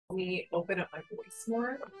me open up my voice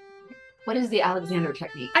more. What is the Alexander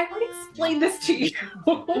technique? I already explained this to you.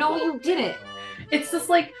 No, you didn't. It's just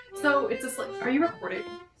like, are you recording?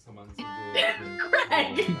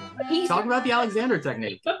 Greg! Talk about the Alexander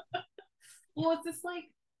technique. Well, it's this like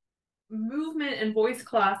movement and voice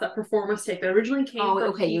class that performers take that originally came from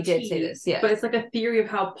okay, PT, you did say this, yeah. But it's like a theory of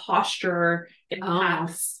how posture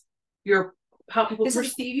impacts how people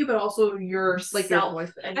perceive you, but also your like self. Your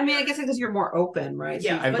voice. I mean, I guess because you're more open, right?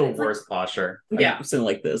 Yeah, I have the worst posture. Yeah. I'm sitting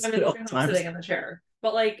like this. I mean, I'm sitting in the chair.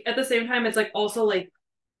 But like at the same time, it's like also like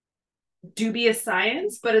dubious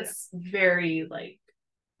science, but it's very like,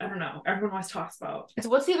 I don't know. Everyone always talks about. So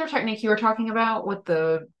what's the other technique you were talking about with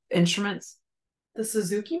the instruments? The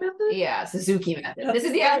Suzuki method? Yeah, Suzuki method. This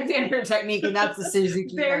is the Alexander technique, and that's the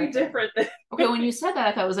Suzuki Very method. different. Okay, when you said that,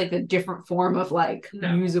 I thought it was like a different form of like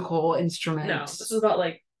musical instrument. No, this is about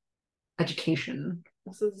like education.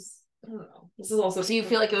 I don't know. This is also. So you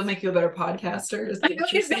feel like it would make you a better podcaster? Is that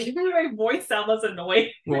what you're saying? My voice sounds less annoying.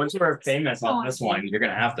 Well, once you're famous on this one, you're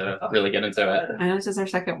gonna have to really get into it. I know this is our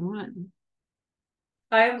second one.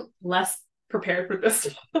 I'm less prepared for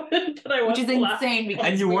this than I was. Which is insane because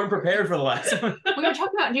and you weren't prepared for the last one. We were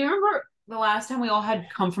talking about. Do you remember the last time we all had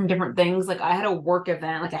come from different things? Like I had a work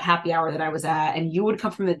event, like a happy hour that I was at, and you would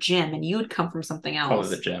come from the gym, and you would come from something else. Probably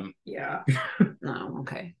the gym. Yeah. No,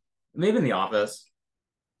 okay. Maybe in the office.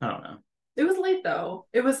 I don't know. It was late though.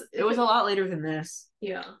 It was a lot later than this.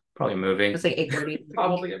 Yeah. Probably a movie. It was like 8:30.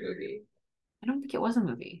 Probably a movie. I don't think it was a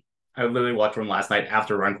movie. I literally watched one last night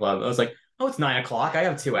after Run Club. I was like, oh, it's 9 o'clock. I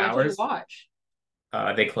have 2 hours. What did you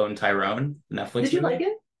watch? They cloned Tyrone, Netflix. Did you movie. like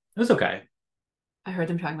it? It was okay. I heard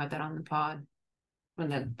them talking about that on the pod.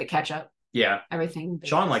 When the catch up. Yeah. Everything.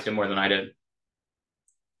 Sean liked it more than I did.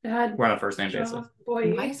 We're on a first name basis.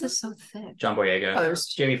 Why is this so thick? John Boyega. Oh, there's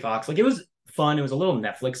Jamie Foxx. Like it was fun. It was a little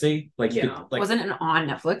Netflixy. Like you could, like wasn't it on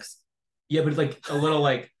Netflix? Yeah, but it's like a little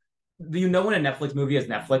like you know when a Netflix movie is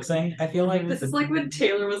Netflixing, I feel like. This is like when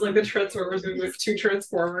Taylor was like the Transformers movie was too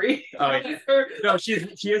Transformery. Oh yeah. No, she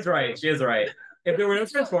is right. She is right. If there were no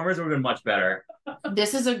Transformers, it would have been much better.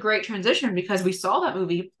 This is a great transition because we saw that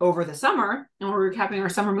movie over the summer and we're recapping our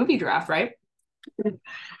summer movie draft, right?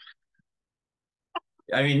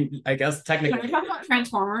 I mean, I guess technically. Can we talk about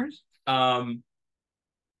Transformers? Okay.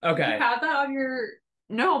 You had that on your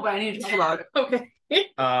No, but I need to talk about it. Okay.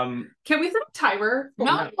 Can we set a timer?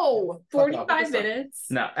 No. 45 minutes.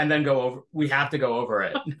 No, and then go over. We have to go over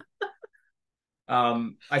it.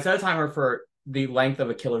 I set a timer for the length of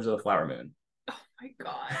a Killers of the Flower Moon. Oh my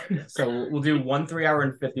god. So we'll do 1 3-hour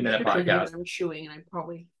and 50-minute podcast. I'm chewing and I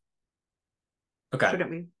probably Okay.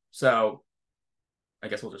 shouldn't be. So I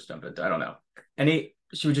guess we'll just jump into I don't know.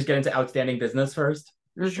 Should we just get into outstanding business first?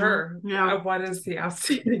 Sure. Yeah. What is the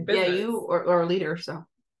outstanding business? Yeah, you or a leader, so.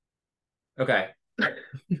 Okay.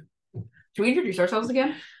 Should we introduce ourselves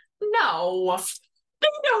again? No. They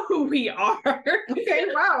know who we are. Okay,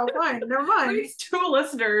 wow, fine. Never mind. These 2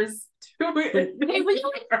 listeners. Hey, we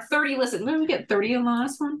got like 30 listens. Did we get 30 on the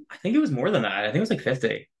last one? I think it was more than that. I think it was like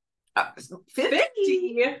 50.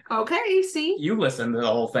 50. Okay, see? You listened to the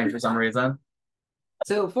whole thing for some reason.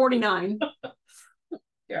 So 49.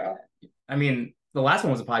 Yeah. I mean, the last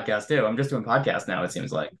one was a podcast too. I'm just doing podcasts now, it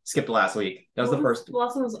seems like. Skipped last week. That was the first. The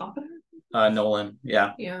last one was Oppenheimer? Nolan.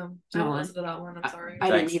 Yeah. Yeah. I haven't listened to that one. I'm sorry. I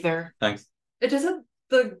didn't either. Thanks. It just had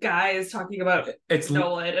the guys talking about It's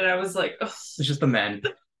Nolan, and I was like, ugh. It's just the men.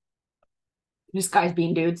 Just guys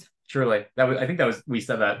being dudes. Truly. I think we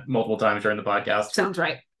said that multiple times during the podcast. Sounds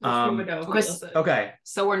right. Okay.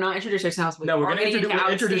 So we're not introducing ourselves. No, we're going to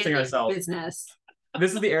introducing ourselves. Business.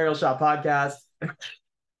 This is the Ariel Shop podcast.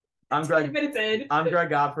 I'm Greg. I'm Greg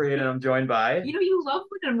Gottfried, and I'm joined by. You know, you love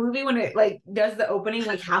when a movie when it like does the opening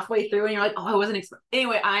like halfway through, and you're like, "Oh, I wasn't."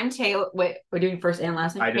 Anyway, I'm Taylor. Wait, we're doing first and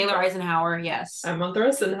last name. Taylor Eisenhower. Yes, I'm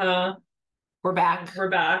Manthara Sinha. We're back.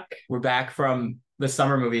 We're back from the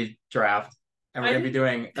summer movie draft, and we're going to be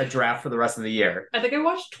doing a draft for the rest of the year. I think I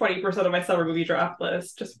watched 20% of my summer movie draft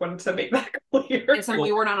list. Just wanted to make that clear. And some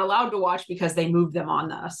we were not allowed to watch because they moved them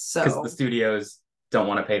on us. So because the studios don't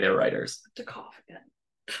want to pay their writers. To cough again.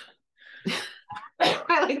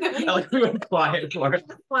 I like that. I like we went quiet for it.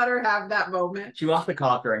 Let her have that moment. She lost the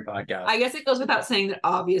cough during podcast. I guess it goes without saying that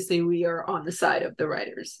obviously we are on the side of the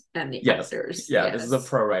writers and the actors. Yeah, yes. This is a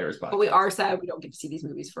pro writers podcast. But we are sad we don't get to see these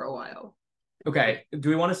movies for a while. Okay, do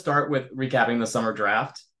we want to start with recapping the summer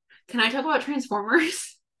draft? Can I talk about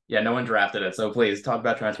Transformers? Yeah, no one drafted it, so please talk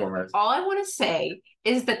about Transformers. All I want to say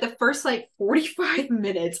is that the first like 45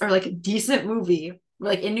 minutes are like a decent movie. We're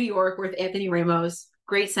like in New York with Anthony Ramos.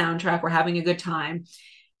 Great soundtrack. We're having a good time.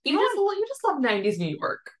 You just love 90s New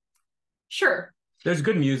York. Sure. There's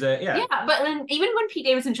good music. Yeah. Yeah, but then even when Pete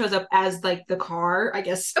Davidson shows up as like the car, I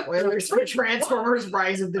guess spoilers for Transformers: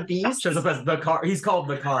 Rise of the Beast. Shows up as the car. He's called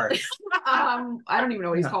the car. I don't even know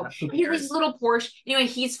what he's called. Here's his little Porsche. Anyway,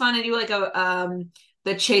 he's fun to do like a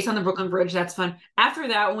the chase on the Brooklyn Bridge. That's fun. After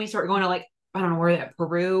that, when we start going to like I don't know where that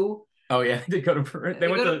Peru. Oh yeah, they go to Peru. They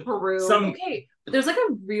went to Peru. Okay, but there's like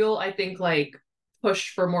a real, I think, like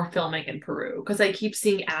push for more filming in Peru because I keep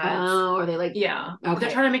seeing ads. Oh, are they like yeah? Okay.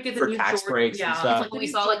 They're trying to make it the For new tax Jordan. breaks and Yeah, stuff. it's like we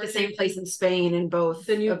saw like the same place in Spain in both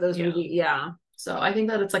The new- of those yeah. movies. Yeah. So I think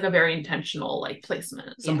that it's like a very intentional like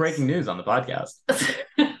placement. Some breaking news on the podcast.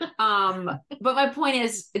 But my point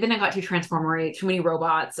is, then I got too transformery, too many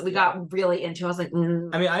robots. We got really into. I was like, I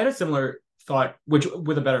mean, I had a similar thought, which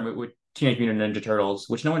with a better movie, with Teenage Mutant Ninja Turtles,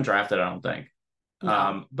 which no one drafted, I don't think.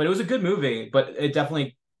 No. But it was a good movie. But it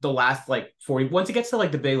definitely the last like 40. Once it gets to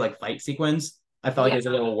like the big like fight sequence, I felt like it was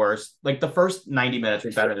a little worse. Like the first 90 minutes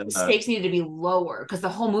were better than the stakes needed to be lower because the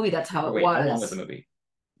whole movie, that's how it Wait, was. how long was the movie?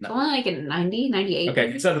 No. Only like in 90, 98.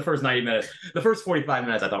 Okay, so the first 90 minutes, the first 45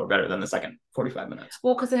 minutes, I thought were better than the second 45 minutes.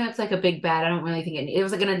 Well, because then it's like a big bad. I don't really think it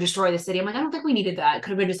was like going to destroy the city. I'm like, I don't think we needed that. It could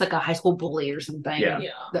have been just like a high school bully or something. Yeah. Yeah,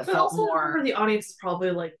 That but felt also more- remember the audience is probably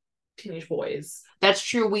like teenage boys. That's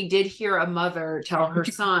true. We did hear a mother tell her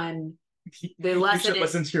son the You lesson should is,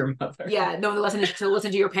 listen to your mother. yeah, no, the lesson is to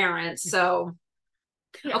listen to your parents. So,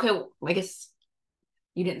 Yeah. okay, well, I guess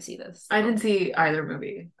you didn't see this. I didn't see either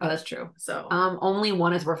movie, Oh, that's true. so Only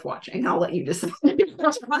one is worth watching. I'll let you decide.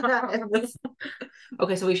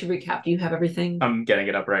 Okay, so we should recap. Do you have everything? I'm getting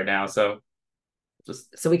it up right now, so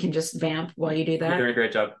just So we can just vamp while you do you're that. doing a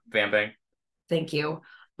great job vamping. Thank you.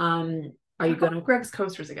 Are you gonna? Greg's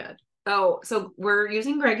coasters again? Oh, so we're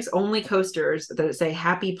using Greg's only coasters that say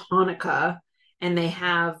Happy Hanukkah, and they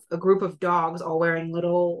have a group of dogs all wearing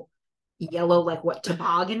little yellow, like what,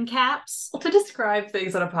 toboggan caps. Well, to describe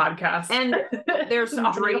things on a podcast, And there's some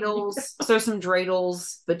dreidels. So there's some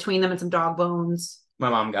dreidels between them and some dog bones. My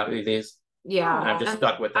mom got me these, Yeah. and I've just And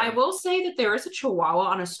stuck with them. I will say that there is a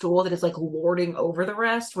chihuahua on a stool that is like lording over the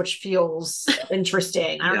rest, which feels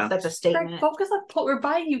interesting. I don't know if that's a Greg, statement. focus on what we're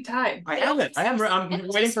buying you time. I have it. I'm And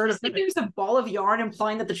waiting for her to it's like finish. there's a ball of yarn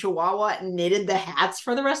implying that the chihuahua knitted the hats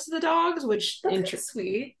for the rest of the dogs, which That's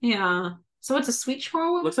sweet. yeah. So it's a sweet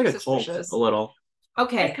chihuahua. Looks like a cult Suspicious. a little. I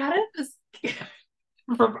Okay. got it.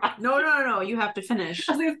 No. You have to finish.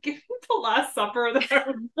 I was like, give me the Last Supper.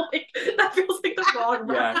 There, like that feels like the wrong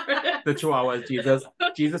Yeah. reference. The Chihuahua is Jesus.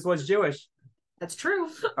 Jesus was Jewish. That's true.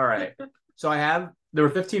 All right. So there were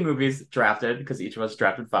 15 movies drafted because each of us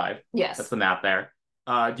drafted 5. Yes. That's the math there.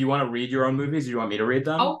 Do you want to read your own movies? Or do you want me to read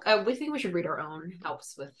them? Oh, we think we should read our own.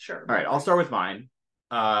 Helps with sure. All right. I'll start with mine.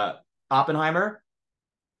 Oppenheimer,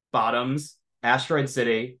 Bottoms, Asteroid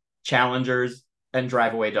City, Challengers, and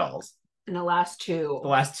Drive Away Dolls. And the last two. The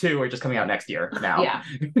last 2 are just coming out next year now. Yeah.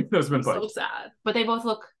 Those have been So pushed. sad. But they both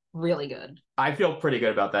look really good. I feel pretty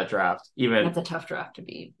good about that draft, even That's a tough draft to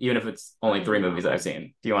beat. if it's only 3 movies that I've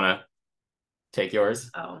seen. Do you want to take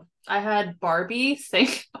yours? Oh, I had Barbie.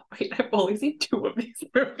 Wait, I've only seen 2 of these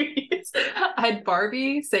movies. I had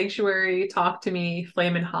Barbie, Sanctuary, Talk to Me,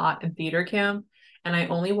 Flamin' Hot, and Theater Camp. And I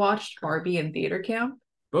only watched Barbie and Theater Camp.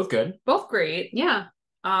 Both good. Both great. Yeah.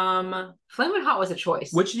 Flamin' Hot was a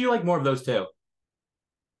choice. Which do you like more of those 2?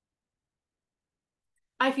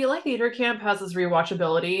 I feel like Theater Camp has this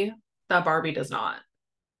rewatchability that Barbie does not.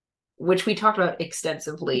 Which we talked about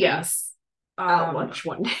extensively. Yes. At lunch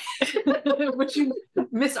one day. Which you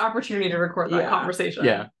missed opportunity to record that Yeah. conversation.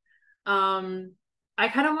 Yeah. I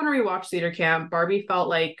kind of want to rewatch Theater Camp. Barbie felt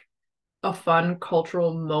like a fun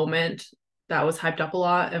cultural moment that was hyped up a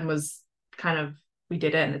lot and was kind of, we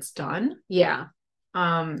did it and it's done. Yeah.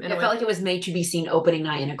 And It felt like it was made to be seen opening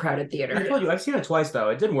night in a crowded I theater. told you, I've seen it twice though.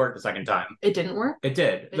 It didn't work the second time. it didn't work. It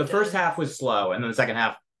did. It The first did. half was slow, and then the second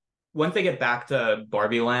half, once they get back to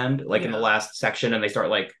Barbie Land, like in the Yeah. last section, and they start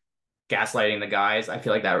like gaslighting the guys, I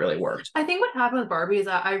feel like that really worked. I think what happened with Barbie is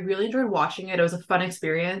that I really enjoyed watching it. It was a fun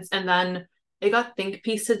experience. And then it got think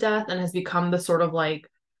pieced to death and has become the sort of like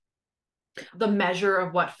the measure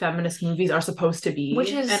of what feminist movies are supposed to be.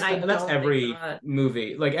 Which is- And that's don't every think that-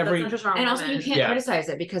 movie. Like that's every not just wrong And also, you women. can't Yeah. criticize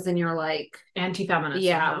it because then you're like, Anti-feminist.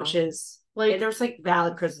 yeah, you know? which is like there's like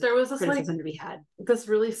valid criticism, there was this like criticism to be had. this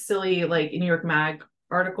really silly like New York Mag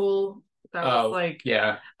article that was Oh, like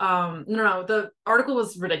yeah. no, the article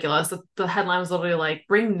was ridiculous. The headline was literally like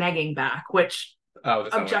bring negging back, which Oh,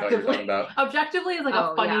 that's not what I thought you were talking about. objectively is like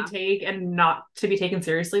Oh, a funny yeah. take and not to be taken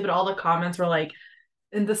seriously, but all the comments were like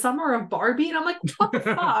in the summer of Barbie, and I'm like, what the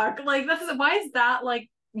fuck? Like why is that like,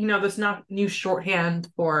 this not new shorthand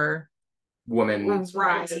for Women.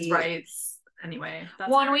 Right. rights? anyway. That's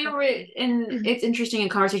One we were in. It's interesting in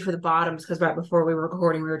conversation with the bottoms because right before we were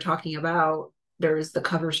recording, we were talking about there's the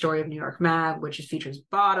cover story of New York Mag, which features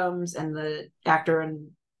bottoms and the actors and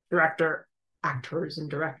director.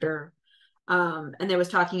 And they was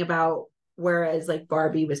talking about whereas like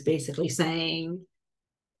Barbie was basically saying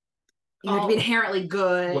you have to be inherently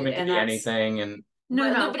good Women can and be that's anything, and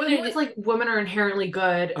No, but but it's like women are inherently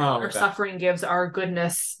good. Oh, Our okay. suffering gives our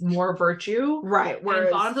goodness more virtue. right. And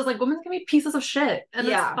Whereas bottoms is like women can be pieces of shit, and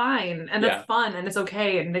Yeah. it's fine, and Yeah. it's fun, and it's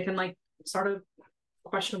okay, and they can like start a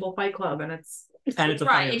questionable fight club, and it's a right,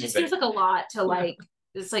 funny it just movie. seems like a lot to like.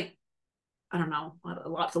 It's like I don't know, a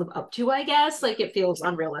lot to live up to. I guess like it feels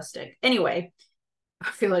unrealistic. Anyway,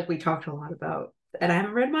 I feel like we talked a lot about, and I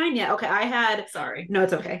haven't read mine yet. Okay, I had sorry. no,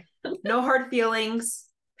 it's okay. No Hard Feelings,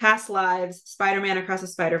 Past Lives, Spider-Man Across the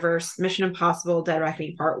Spider-Verse, Mission Impossible: Dead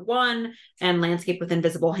Reckoning Part 1, and Landscape with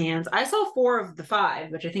Invisible Hands. I saw 4 of the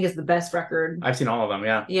 5, which I think is the best record. I've seen all of them.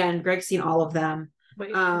 Yeah. Yeah, and Greg's seen all of them.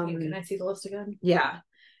 Wait, can I see the list again? Yeah.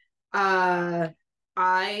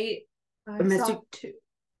 I saw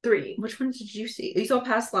 3. which ones did you see? You saw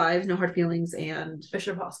Past Lives, No Hard Feelings, and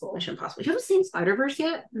Mission Impossible. Mission Impossible. You haven't seen Spider-Verse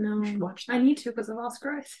yet? No, Watch I need to because of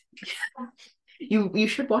Oscar Isaac. You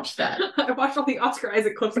should watch that. I watched all the Oscar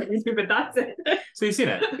Isaac clips on YouTube, but that's it. So you've seen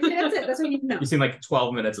it. That's it. That's what you need to know. You've seen like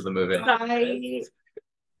 12 minutes of the movie. I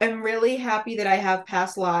am really happy that I have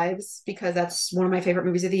Past Lives because that's one of my favorite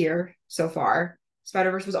movies of the year so far.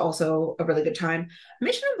 Spider-Verse was also a really good time.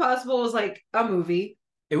 Mission Impossible was like a movie.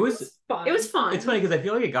 It was. Fun. It was fun. It's funny because I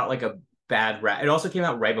feel like it got like a bad rap. It also came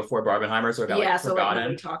out right before Barbenheimer, so it got yeah, like so like forgotten.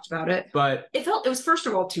 nobody talked about it. But It was first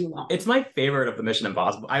of all too long. it's my favorite of the Mission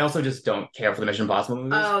Impossible. I also just don't care for the Mission Impossible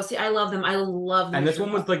movies. Oh, see, I love them. I love them. And this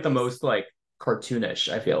one was like the most like cartoonish,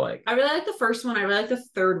 I feel like. I really like the first one. I really like the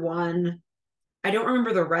third one. I don't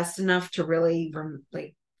remember the rest enough to really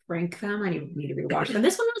like rank them. I need to rewatch them.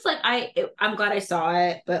 This one was like I'm glad I saw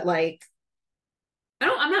it, but like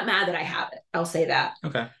I'm not mad that I have it. I'll say that.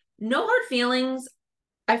 Okay. No Hard Feelings.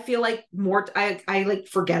 I feel like more I like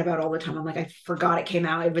forget about all the time. I'm like I forgot it came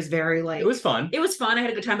out. It was very like It was fun. It was fun. I had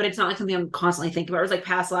a good time, but it's not like something I'm constantly thinking about. It was like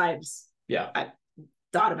Past Lives. Yeah. I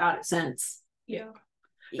thought about it since. Yeah.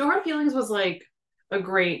 No Hard Feelings was like a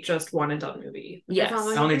great just one and done movie. Yes. It's not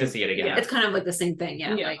like- I don't need to see it again. Yeah. It's kind of like the same thing.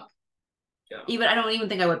 Yeah. Yeah. Like Yeah. even I don't even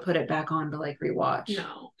think I would put it back on to like rewatch.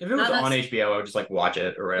 No. If it was No, on that's- HBO, I would just like watch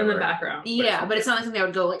it or In whatever. the background. Yeah, but it's not like something I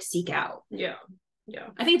would go like seek out. Yeah. Yeah.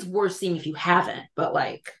 I think it's worth seeing if you haven't, but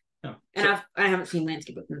like No. and So- I haven't seen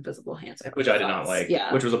Landscape with Invisible Hands. which I did not like.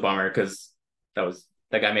 Yeah. Which was a bummer because that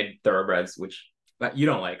guy made Thoroughbreds, which you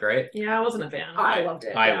don't like, right? Yeah, I wasn't a fan. Oh, I loved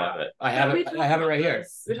it. I Yeah. love it. I Yeah, have we it. talked I have it about right here.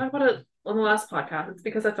 this. We talked about it on the last podcast. It's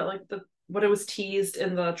because I felt like what it was teased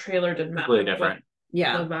in the trailer didn't match Completely different.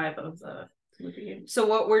 Yeah. the vibe of the movie. So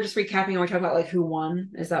what we're just recapping and we're talking about like who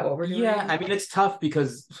won. Is that what we're doing? Yeah, I mean it's tough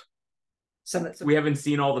because some of we haven't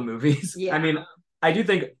seen all the movies. Yeah. I mean, I do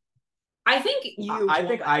think I think you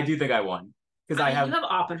I do think I won because I have you have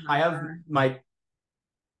Oppenheimer. I have my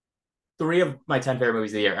 3 of my 10 favorite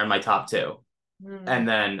movies of the year and my top 2, and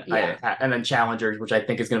then Yeah. and then Challengers, which I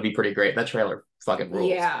think is going to be pretty great. That trailer fucking rules.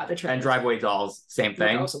 Yeah, the trailer. And Driveway Dolls, same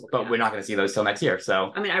thing, also- but yeah. we're not going to see those till next year.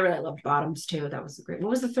 So I mean, I really loved Bottoms too. That was great. What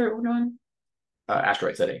was the third one?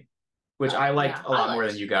 Asteroid City, which I liked yeah, a lot I more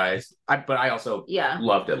liked. than you guys. But I also Yeah.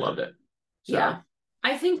 loved it. So, Yeah.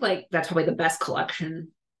 I think like that's probably the best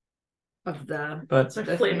collection of the. But So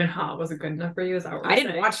That's Flamin' right. Hot wasn't good enough for you? Is that what we're I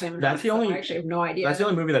didn't saying? watch them. That's the only- I actually have no idea. that's the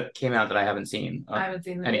only movie that came out that I haven't seen I haven't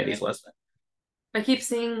seen any of movie. these lists. I keep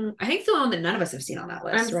seeing. I think it's the one that none of us have seen on that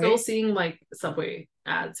I'm list, right? still seeing like Subway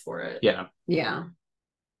ads for it. Yeah, Yeah.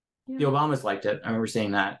 the Obamas liked it. I remember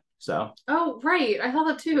seeing that. So Oh right, I saw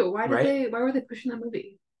that too. Why did Right? they? Why were they pushing that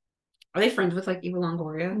movie? Are they friends with like Eva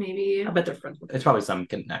Longoria? Maybe. I bet they're friends with. it's probably some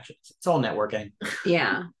connections. It's all networking.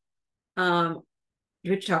 Yeah.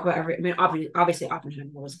 You could talk about I mean, obviously Oppenheimer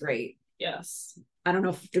was great. Yes. I don't know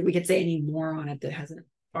if we could say any more on it that hasn't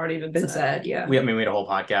Already been been said. said. Yeah. We made a whole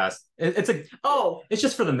podcast. Oh, It's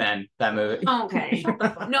just for the men, that movie. okay.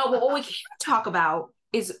 No, but what we can't talk about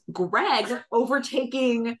is Greg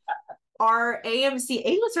overtaking our AMC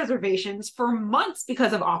A-list reservations for months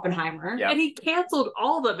because of Oppenheimer. Yeah. And he canceled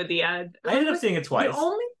all of them at the end. I ended up seeing it twice.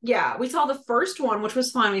 We saw the first one, which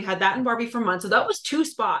was fine. We had that in Barbie for months. So that was 2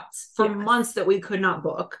 spots for Yes. months that we could not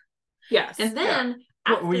book. Yes. And then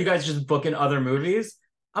What, were you guys just booking other movies?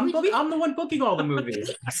 I'm the one booking all the movies.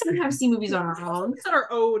 sometimes see movies on our own. It's our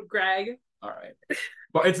ode, Greg. All right.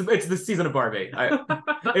 Well, it's the season of Barbie.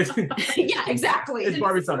 It's Yeah, exactly. it's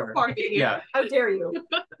Barbie summer. Barbie. Yeah. How dare you?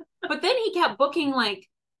 But then he kept booking like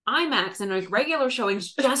IMAX and like regular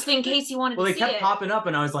showings just in case he wanted Well, to they see kept it. popping up,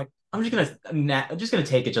 and I was like, I'm just gonna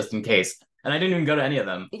take it just in case. And I didn't even go to any of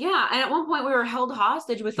them. Yeah, and at one point we were held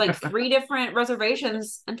hostage with like 3 different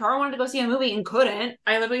reservations, and Tara wanted to go see a movie and couldn't.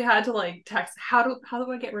 I literally had to like text, how do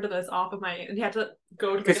I get rid of this off of my, and you had to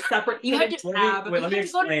go to a separate. You had to tab. let me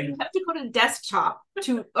explain. You have to go to desktop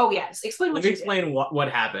to. Oh yes, explain what Let me you did. explain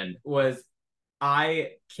what happened. Was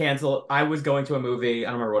I canceled? I was going to a movie. I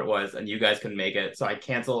don't remember what it was, and you guys couldn't make it, so I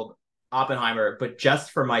canceled Oppenheimer, but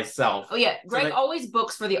just for myself. Oh yeah, Greg always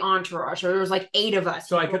books for the entourage. Or there was like 8 of us.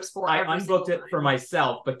 So I unbooked it for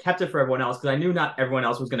myself, but kept it for everyone else because I knew not everyone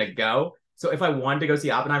else was going to go. So if I wanted to go see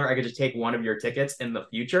Oppenheimer, I could just take one of your tickets in the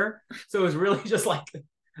future. So it was really just like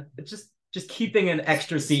just keeping an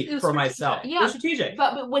extra seat for myself. Yeah, it was strategic.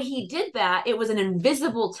 But when he did that, it was an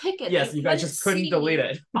invisible ticket. Yes, you guys just couldn't delete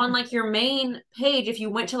it on like your main page. If you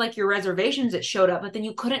went to like your reservations, it showed up, but then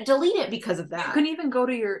you couldn't delete it because of that. You couldn't even go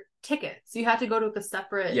to your tickets. You had to go to a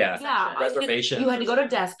separate reservation. You had to go to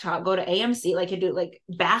desktop, go to AMC, like you do like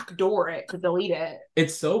backdoor it to delete it.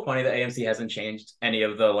 It's so funny that AMC hasn't changed any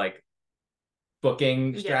of the like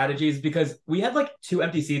booking strategies because we had like 2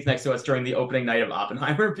 empty seats next to us during the opening night of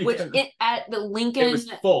Oppenheimer. Which at the Lincoln it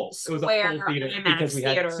was full. It was a Square full theater IMAX because we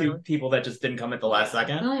had theater. 2 people that just didn't come at the last We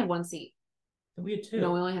second. only had 1 seat. We had 2.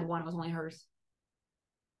 No, we only had 1. It was only hers.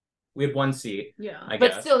 We had 1 seat. Yeah, I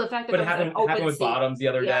guess. But still, the fact that it happened with seat. Bottoms the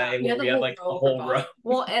other day. We Where we had like a whole row.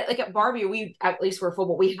 Well, like at Barbie, we at least were full,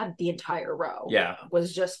 but we had the entire row. Yeah,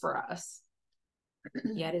 was just for us.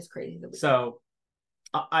 Yeah, it is crazy. So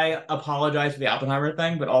I apologize for the Oppenheimer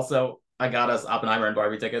thing, but also I got us Oppenheimer and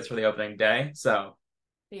Barbie tickets for the opening day. So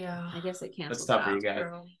yeah, I guess it canceled. That's tough for you guys.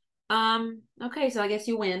 Okay, so I guess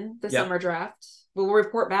you win the summer draft. We'll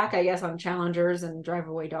report back, I guess, on Challengers and Drive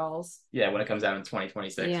Away Dolls. Yeah, when it comes out in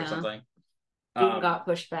 2026 or something. Dune got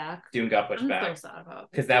pushed back. Dune got pushed back. I'm so sad about it.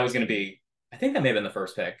 Because that was going to be, I think that may have been the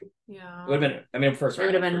first pick. Yeah. It would have been, I mean, first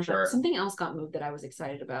round for sure. Something else got moved that I was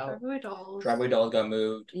excited about. Drive Away Dolls. Drive Away Dolls got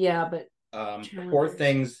moved. Yeah, but Poor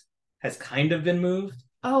Things has kind of been moved.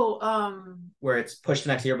 Oh, where it's pushed to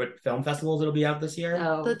next year, but film festivals it'll be out this year.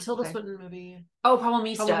 Oh, the Tilda Swinton movie. Oh,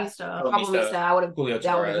 Problemista. Problemista. I would have. Julio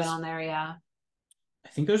That would have Torres. been on there. Yeah. I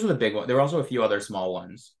think those were the big ones. There were also a few other small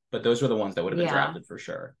ones, but those were the ones that would have been drafted for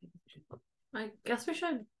sure. I guess we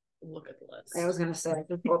should look at the list. I was gonna say I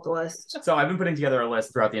could pull up the list. So I've been putting together a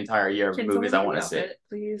list throughout the entire year of movies I want to see.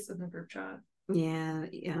 Please, in the group chat. Yeah,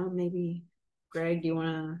 maybe. Greg, do you want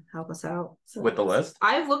to help us out with the list?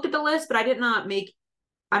 I've looked at the list, but I did not make.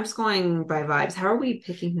 I'm just going by vibes. How are we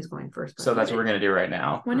picking who's going first? So that's what we're gonna do right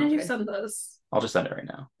now. When did you send this? I'll just send it right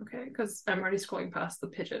now. Okay, because I'm already scrolling past the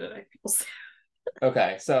pigeon and I feel sad.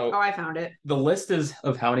 Okay, so I found it. The list is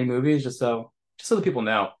of how many movies, just so the people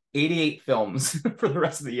know. 88 films for the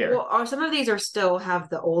rest of the year. Well, some of these are still have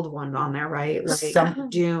the old one on there, right? Like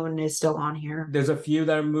Dune is still on here. There's a few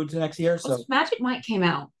that are moved to next year. So Magic Mike came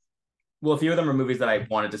out. Well, a few of them are movies that I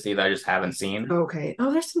wanted to see that I just haven't seen. Okay.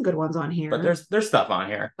 Oh, there's some good ones on here. But there's stuff on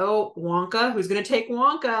here. Oh, Wonka. Who's gonna take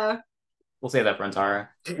Wonka? We'll save that for Antara.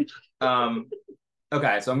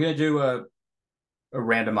 Okay, so I'm gonna do a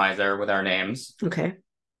randomizer with our names. Okay.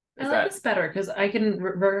 I like this better because I can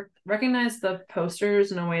recognize the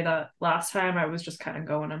posters in a way that last time I was just kind of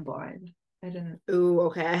going in blind. I didn't. Ooh,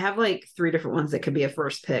 okay. I have like 3 different ones that could be a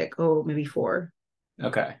first pick. Oh, maybe 4.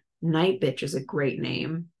 Okay. Night Bitch is a great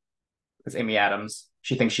name. It's Amy Adams.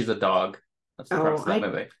 She thinks she's a dog. That's the premise of that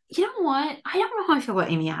movie. You know what? I don't know how I feel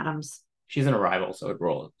about Amy Adams. She's an Arrival, so it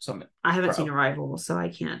roll something. I haven't seen Arrival, so I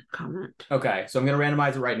can't comment. Okay, so I'm gonna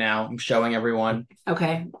randomize it right now. I'm showing everyone.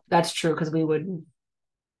 Okay, that's true because we would.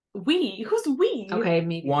 Who's we? Okay,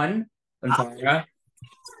 maybe 1, Antara.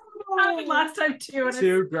 Happened last time too.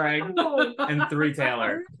 2, Greg, and 3,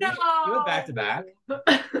 Taylor. No. You went back to back.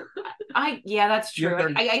 Yeah, that's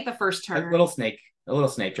true. I ate the first turn. A little snake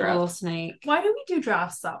draft. A little snake. Why do we do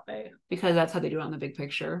drafts that way? Because that's how they do it on the big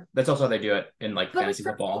picture. That's also how they do it in like fantasy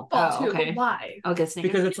football. Too, okay. But why? Okay, snake.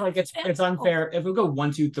 Because it's unfair. If we go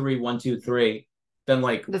 1, 2, 3, 1, 2, 3, then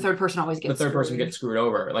like the third person always gets person gets screwed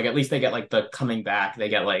over. Like at least they get like the coming back. They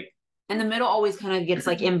get like. And the middle always kind of gets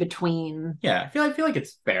like in between. Yeah, I feel like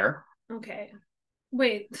it's fair. Okay.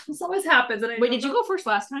 Wait, this always happens. And Wait, did you go first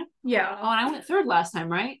last time? Yeah. Oh, and I went third last time,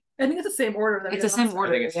 right? I think it's the same order. It's the same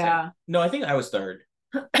order. Yeah. No, I think I was third.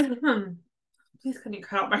 Please, can you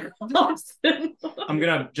cut out my comments? I'm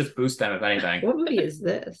gonna just boost them if anything. What movie is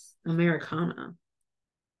this? Americana.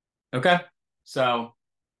 Okay, so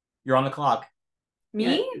you're on the clock.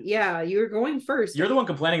 Me? Yeah, you were going first. You're the one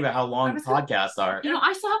complaining about how long podcasts are. You know,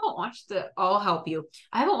 I still haven't watched I'll help you.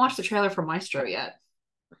 I haven't watched the trailer for Maestro yet.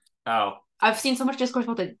 Oh. I've seen so much discourse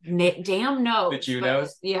about the damn nose. The Jew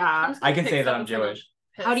nose? Yeah. I can say that I'm Jewish.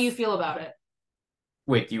 How do you feel about it?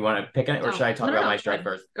 Wait, do you want to pick it, or No. should I talk No, about no, Maestro go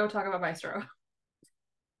first? Go talk about Maestro.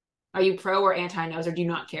 Are you pro or anti-nose, or do you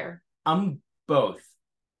not care? I'm both.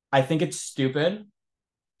 I think it's stupid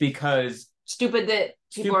because Stupid that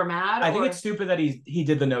people are mad. I think or... it's stupid that he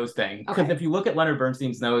did the nose thing. Because Okay. if you look at Leonard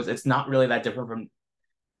Bernstein's nose, it's not really that different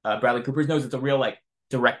from Bradley Cooper's nose. It's a real like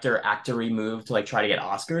director actory move to like try to get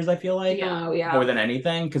Oscars. I feel like No, yeah. more than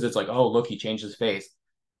anything, because it's like, oh look, he changed his face.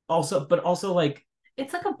 Also like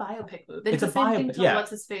It's like a biopic move. They It's did a the same thing biopic, to yeah.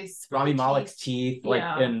 what's his face. Rami Teeth. Malek's teeth, like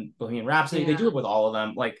Yeah. in Bohemian Rhapsody. They do Yeah. it with all of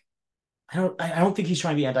them. Like I don't think he's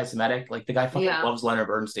trying to be anti-Semitic. Like the guy fucking Yeah. loves Leonard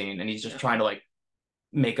Bernstein, and he's just Yeah. trying to like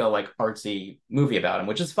make a like artsy movie about him,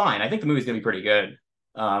 which is fine. I think the movie's gonna be pretty good.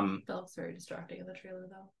 Philip's very distracting in the trailer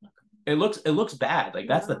though. It looks bad. Like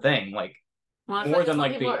that's the thing. Like Well, I feel more like than that's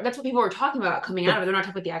what like people the. are, that's what people are talking about coming out of it. They're not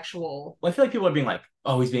talking about the actual. Well, I feel like people are being like,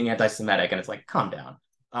 oh, he's being anti-Semitic, and it's like, calm down.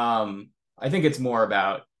 I think it's more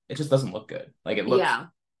about it just doesn't look good. Like it looks. Yeah.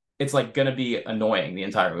 It's like gonna be annoying the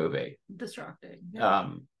entire movie. Distracting. Yeah.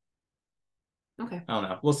 Okay. I don't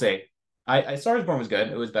know. We'll see. I Star Wars Born was good.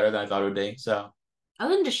 It was better than I thought it would be. So I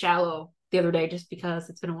listened to Shallow the other day just because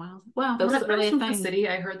it's been a while. Wow, that When was I really a first moved to thing. the city,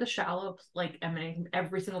 I heard the Shallow like emanating from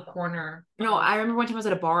every single corner. No, I remember one time I was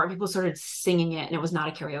at a bar and people started singing it, and it was not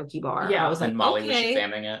a karaoke bar. Yeah. I was like, and Molly was okay.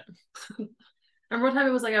 shamming it. Remember one time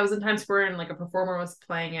it was like I was in Times Square and like a performer was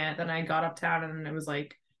playing it. Then I got uptown and it was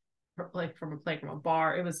like from a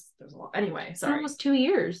bar. There's a lot. Anyway, It's sorry. almost 2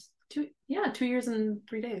 years. 2 years and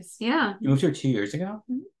 3 days. Yeah. You moved here 2 years ago.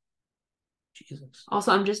 Mhm. Jesus.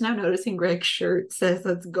 Also, I'm just now noticing Greg's shirt says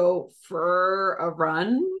 "Let's go for a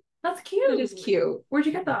run." That's cute. It is cute. Where'd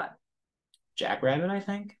you get that? Jackrabbit, I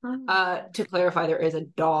think. To clarify, there is a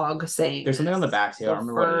dog saying There's something on the this. back too. I So don't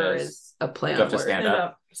remember what fur it is. a play You on have to words. stand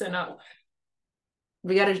up. Stand up.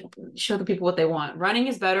 We got to show the people what they want. Running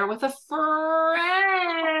is better with a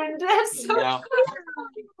friend. That's so Yeah.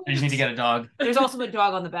 cute. I just need to get a dog. There's also a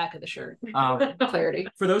dog on the back of the shirt. Clarity.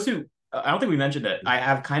 For those who, I don't think we mentioned it. I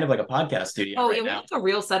have kind of like a podcast studio Oh, right yeah, we now. have a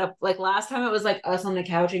real setup. Like last time, it was like us on the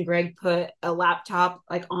couch, and Greg put a laptop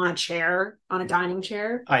like on a chair, on a dining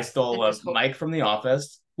chair. I stole And a just hold- mic from the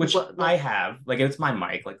office, which What- I have. Like it's my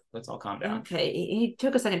mic. Like let's all calm down. Okay, he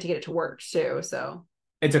took a second to get it to work too. So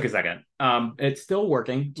It took a second. It's still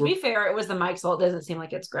working. to be fair, it was the mic's fault. It doesn't seem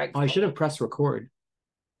like it's Greg's Oh, I fault. should have pressed record.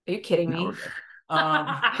 Are you kidding me? No, we're good. Um,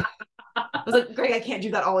 I was like, Greg, I can't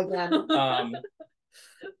do that all again.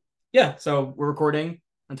 yeah. So we're recording.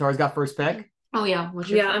 Antares got first pick. Oh yeah, what's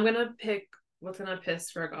your Yeah, I'm gonna pick what's gonna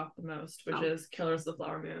piss Greg off the most, which Oh. is Killers of the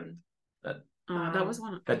Flower Moon. that was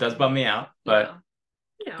one. That does bum me out. But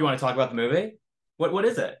Yeah. do you want to talk about the movie? What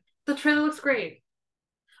is it? The trailer looks great.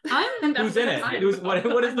 I'm Who's in it?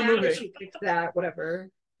 What is the mad movie? that you picked that. Whatever.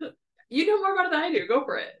 You know more about it than I do. Go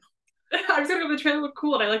for it. I'm just gonna go. The trailer looked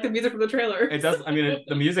cool, and I like the music from the trailer. It does. I mean,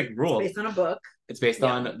 the music rules. Based on a book. It's based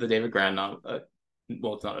Yeah. on the David Grand novel.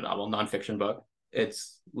 Well, it's not a novel, nonfiction book.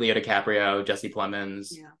 It's Leo DiCaprio, Jesse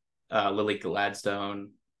Plemons, Lily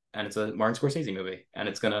Gladstone, and it's a Martin Scorsese movie, and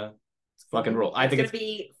it's gonna fucking rule. I think gonna it's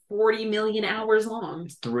be 40 million hours long,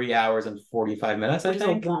 3 hours and 45 minutes. which I is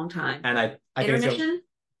think, a long time. and I think it's gonna, Intermission?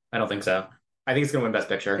 I don't think so. I think it's gonna win Best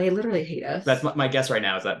Picture. They literally hate us. That's my guess right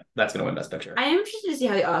now. Is that's gonna win Best Picture. I am interested to see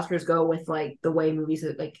how the Oscars go with like the way movies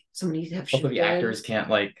that like somebody have Hopefully, the shifted. actors can't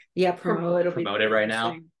like. promote promote it right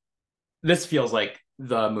now. This feels like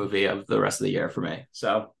the movie of the rest of the year for me.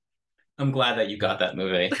 So I'm glad that you got that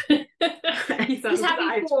movie. He's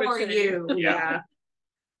happy for you. Yeah.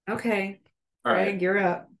 Okay. All right. Greg, you're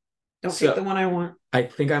up. Don't So- pick the one I want. I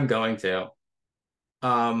think I'm going to.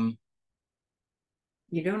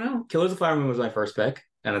 You don't know. Killers of the Flower Moon was my first pick,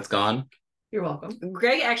 and it's gone. You're welcome.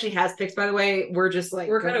 Greg actually has picks, by the way. We're just like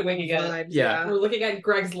We're kinda going winging it. vibes, Yeah. We're looking at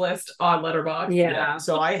Greg's list on Letterboxd. Yeah.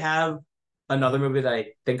 So I have another movie that I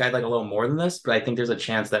think I'd like a little more than this, but I think there's a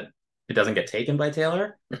chance that it doesn't get taken by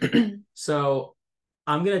Taylor. So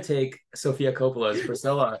I'm gonna take Sofia Coppola's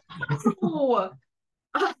Priscilla, Oh,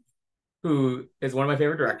 who is one of my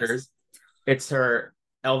favorite directors. It's her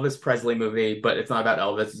Elvis Presley movie, but it's not about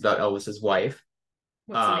Elvis, it's about Elvis's wife,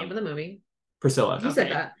 What's the name of the movie? Priscilla. you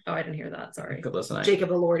said that. Oh, I didn't hear that. Sorry. Good listening. Jacob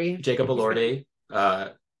Elordi. Jacob Elordi.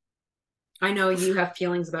 I know you have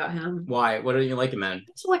feelings about him. Why? What do you like him in? I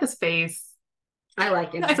just don't like his face. I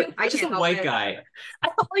like him. I Just can't a help white it. guy. I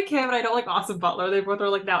don't like him, and I don't like Austin Butler. They both are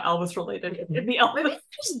like now Elvis related. In the Elvis. I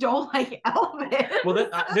just don't like Elvis. Well,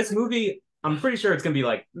 this movie, I'm pretty sure it's gonna be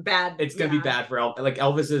like bad. it's gonna be bad for like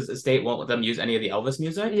Elvis's estate won't let them use any of the Elvis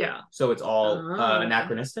music. Yeah. So it's all Oh.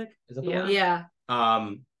 anachronistic. Is that the Yeah. word? Yeah.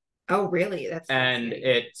 Um, Oh, really? That's and fascinating.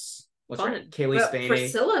 it's what's her Fun. name? Kaylee But Spaney.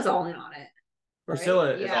 Priscilla's all in on it.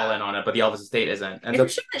 Priscilla is all in on it, but the Elvis estate isn't. And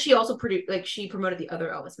Interesting that she also produced, like, she promoted the other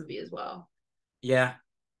Elvis movie as well. yeah,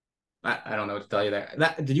 I don't know what to tell you there.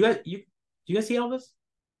 Did you guys see Elvis?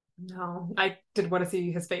 No, I did want to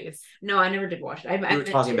see his face. No, I never did watch it. We were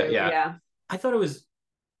talking about yeah. I thought it was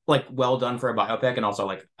like well done for a biopic, and also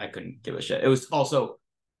like I couldn't give a shit. It was also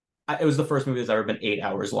it was the first movie that's ever been 8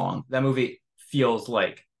 hours long. That movie feels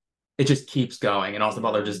like it just keeps going, and Austin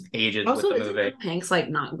Butler just ages Also, with the movie. Tom Hanks like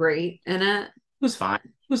not great in it. It was fine.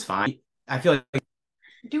 It was fine. I feel like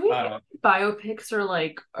Do we think biopics are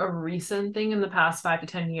like a recent thing in the past 5 to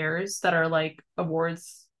 10 years that are like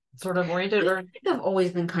awards sort of oriented? Or They've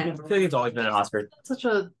always been kind of. I feel like it's always been an Oscar. Such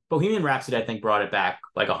a Bohemian Rhapsody, I think, brought it back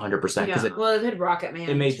like 100% because Yeah. Well, it had Rocket Man.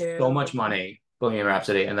 it made too. so much money. Bohemian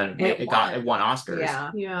Rhapsody, and then it won Oscars. Yeah,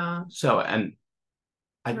 yeah. So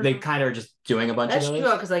they kind of are just doing a bunch that's of true.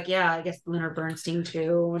 those. Because like I guess Leonard Bernstein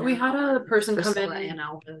too. We had a person come Priscilla in and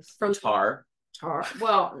Elvis. from Tar.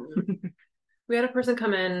 Well, we had a person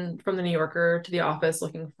come in from the New Yorker to the office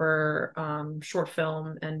looking for short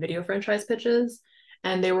film and video franchise pitches.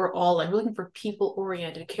 And they were all like, we're looking for people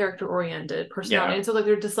oriented, character oriented, personality. Yeah. And so like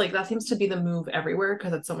they're just like, that seems to be the move everywhere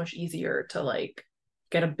because it's so much easier to like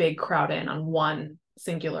get a big crowd in on one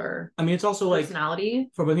singular I mean, it's also like personality.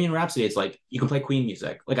 for Bohemian Rhapsody, it's like you can play Queen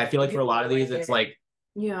music. Like I feel like for a lot of these, it's like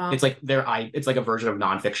Yeah, it's like it's like a version of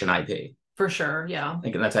nonfiction IP. for sure. Yeah,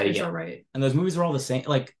 Like that's how you you're get. so right. And those movies are all the same.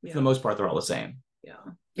 Like Yeah. for the most part, they're all the same. Yeah.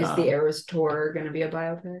 is the Eras Tour going to be a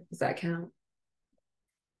biopic? Does that count?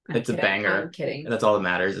 It's a banger. I'm kidding. That's all that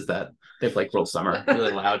matters is that they play Cruel Summer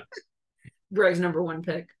really loud. Greg's number one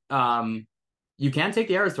pick. You can take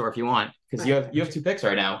the Eras Tour if you want because you have 2 picks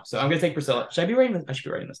right now. So I'm gonna take Priscilla. Should I be writing this? I should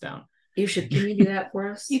be writing this down. You should. Can you do that for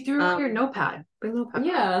us? You threw your notepad. Bring notepad.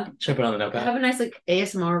 Yeah. Should I put it on the notepad? Have a nice like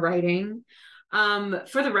ASMR writing.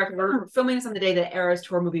 For the record, we're filming this on the day that Eras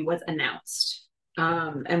Tour movie was announced.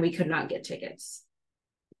 And we could not get tickets.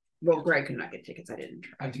 Well, Greg could not get tickets. I didn't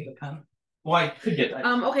try. I have to get a pen. Well, I could get that.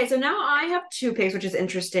 Okay, so now I have 2 picks, which is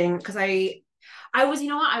interesting because I was, you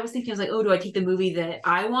know what, I was thinking, I was like, oh, do I take the movie that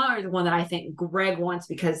I want or the one that I think Greg wants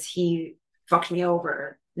because he fucked me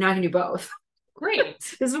over? Now I can do both. Great.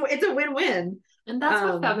 It's a win-win. And that's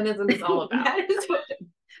what feminism is all about.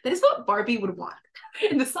 That is what Barbie would want.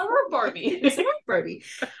 In the summer of Barbie. It's like Barbie.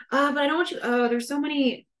 But I don't want you. Oh, there's so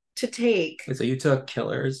many to take. So you took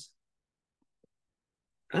Killers.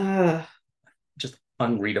 Just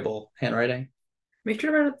unreadable handwriting. Make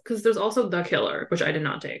sure to because there's also The Killer, which I did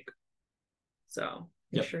not take. So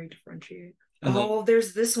make Yep. sure you differentiate. And then- Oh,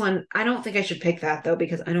 there's this one. I don't think I should pick that though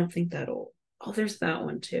because I don't think that'll. Oh, there's that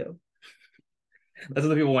one too. that's what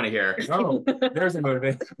the people want to hear. Oh, there's a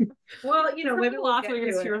movie. Well, you know, maybe we'll last get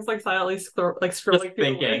week to she it. was like silently scrolling Just through the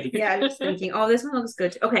thinking. list. Yeah, just thinking. Oh, this one looks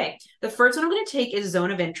good. Okay, the first one I'm going to take is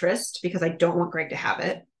Zone of Interest because I don't want Greg to have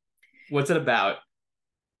it. What's it about?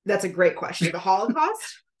 That's a great question. The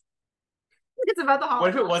Holocaust. It's about the Holocaust. What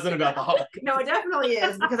if it wasn't about the Holocaust? No, it definitely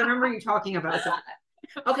is because I remember you talking about that.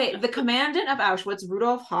 Okay, the commandant of Auschwitz,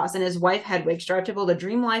 Rudolf Haas, and his wife Hedwig strive to build a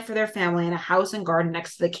dream life for their family in a house and garden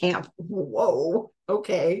next to the camp. Whoa,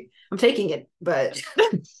 okay, I'm taking it, but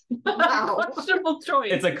wow. Questionable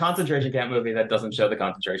choice. It's a concentration camp movie that doesn't show the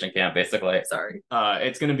concentration camp, basically. Sorry.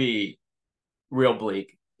 It's going to be real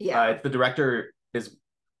bleak. Yeah, The director is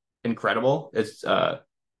incredible. It's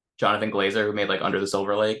Jonathan Glazer, who made like Under the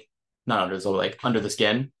Silver Lake. Not Under the Silver Lake, Under the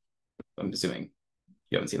Skin. I'm assuming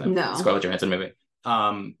you haven't seen that. No. Scarlett Johansson movie.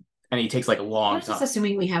 And he takes like a I long was just time.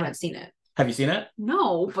 assuming we haven't seen it. Have you seen it?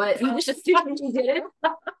 No, but I was just assuming you did it.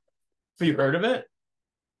 So you've heard of it?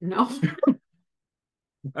 No,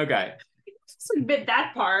 Okay. Just admit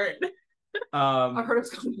that part. I've heard of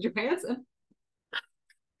Scarlett Johansson.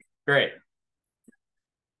 Great.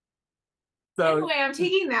 So Anyway, I'm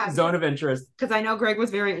taking that Zone of Interest. because I know Greg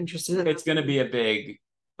was very interested in It's going to be a big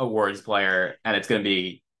awards player, and it's going to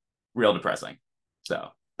be real depressing. So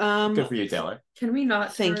good for you, Taylor. Can we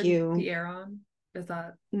not Thank turn you. the air on? Is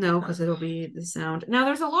that No, because it'll be the sound. Now,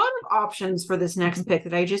 there's a lot of options for this next pick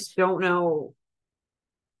that I just don't know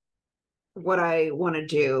what I want to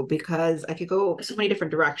do because I could go so many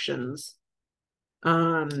different directions.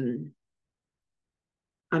 I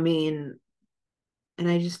mean, and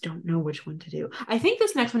I just don't know which one to do. I think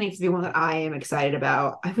this next one needs to be one that I am excited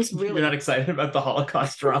about. I was You're really, not excited about the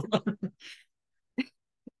Holocaust drama?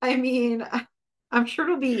 I mean, I'm sure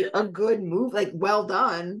it'll be a good move, like well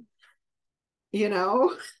done. You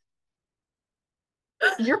know,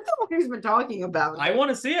 you're the one who's been talking about it. I want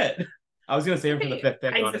to see it. I was going to save it for the fifth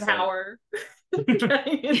pick, honestly. Eisenhower?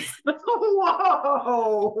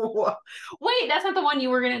 Whoa! Wait, that's not the one you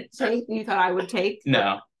were gonna take. You thought I would take.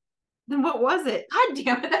 No. Then what was it? God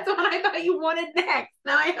damn it! That's the one I thought you wanted next.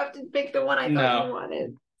 Now I have to pick the one I thought you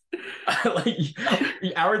wanted.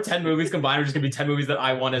 Like our 10 movies combined are just gonna be 10 movies that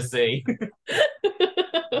I want to see.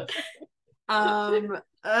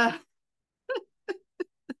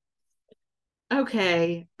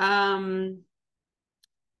 Okay.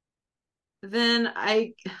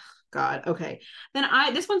 Then God, okay. Then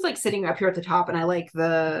this one's like sitting up here at the top, and I like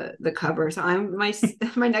the cover. So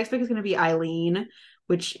my next pick is going to be Eileen,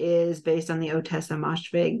 which is based on the Ottessa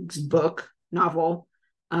Moshfegh's book novel.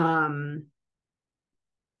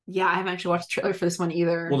 Yeah, I haven't actually watched the trailer for this one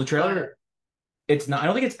either. Well, the trailer, it's not. I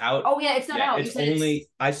don't think it's out. Oh yeah, it's not out. It's only.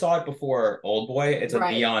 I saw it before Old Boy. It's a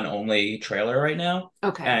Neon only trailer right now.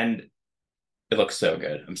 Okay. And it looks so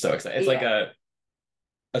good. I'm so excited. It's like a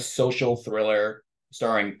social thriller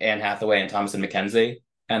starring Anne Hathaway and Thomasin McKenzie,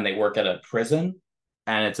 and they work at a prison,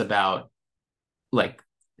 and it's about like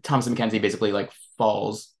Thomasin McKenzie basically like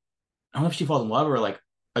falls. I don't know if she falls in love or like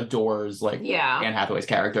adores like Anne Hathaway's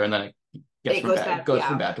character, and then it goes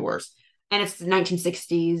from bad to worse. And it's the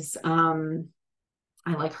 1960s.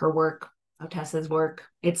 I like her work, Ottessa's work.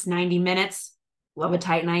 It's 90 minutes. Love a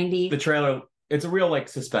tight 90. The trailer, it's a real like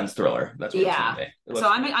suspense thriller. That's what it's gonna be. So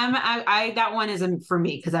I that one isn't for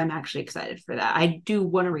me because I'm actually excited for that. I do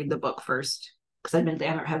want to read the book first because I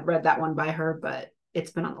haven't read that one by her, but it's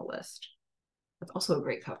been on the list. It's also a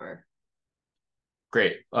great cover.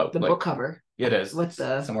 Great. Oh, the book cover. It is. With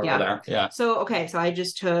the somewhere over there. Yeah. So okay, so I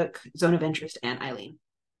just took Zone of Interest and Eileen.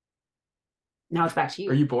 Now it's back to you.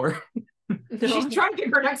 Are you bored? No. She's trying to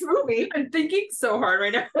pick her next movie. I'm thinking so hard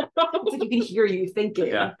right now. It's like you can hear you thinking.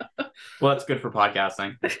 Yeah. Well, that's good for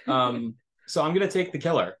podcasting. So I'm gonna take The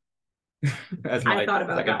Killer. As my I thought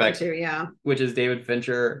about that one too. Yeah. Which is David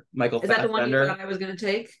Fincher, Michael Fassbender. Is that the one you thought I was gonna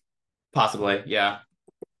take? Possibly, yeah.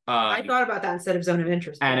 I thought about that instead of Zone of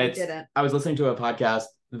Interest, and I didn't. I was listening to a podcast,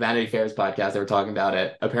 Vanity Fair's podcast. They were talking about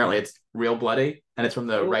it. Apparently, it's real bloody, and it's from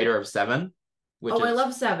the writer of Seven. Which I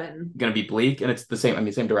love Seven. Gonna be bleak, and it's the same. I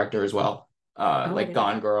mean, same director as well. Like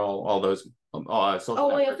Gone Girl, all those.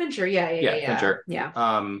 Fincher. Yeah. Fincher.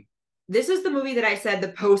 Yeah. This is the movie that I said the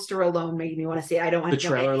poster alone made me want to see. I don't want to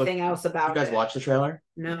know anything else about it. You guys watch the trailer?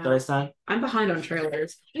 No. That I sent? I'm behind on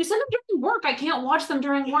trailers. You send them during work. I can't watch them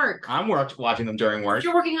during work. I'm watching them during work.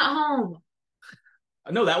 You're working at home.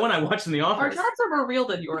 No, that one I watched in the office. Our jobs are more real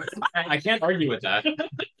than yours. I can't argue with that.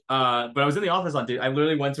 But I was in the office on Tuesday. I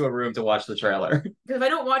literally went to a room to watch the trailer. Because if I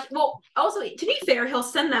don't watch, also to be fair, he'll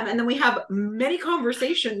send them, and then we have many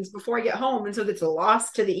conversations before I get home, and so it's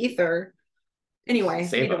lost to the ether. Anyway,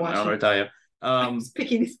 I don't know what to tell you. I'm just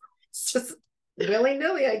picking these just willy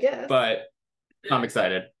nilly, I guess. But I'm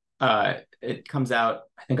excited. It comes out,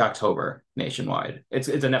 I think, October nationwide. It's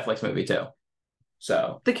a Netflix movie too.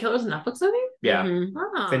 So The Killer's a Netflix movie? Yeah. Mm-hmm.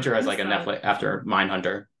 Ah, Fincher has like a Netflix after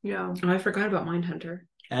Mindhunter. Yeah. Oh, I forgot about Mindhunter.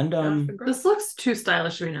 And this looks too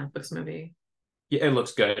stylish to be a Netflix movie. Yeah, it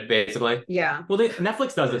looks good, basically. Yeah. Well,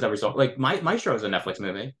 Netflix does this every so like Maestro is a Netflix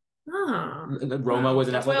movie. Ah. Roma was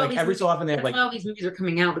a Netflix. Like every so often they have like all these movies are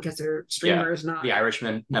coming out because they're streamers, not The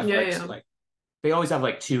Irishman, Netflix. Yeah. Like they always have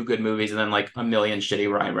like 2 good movies and then like a million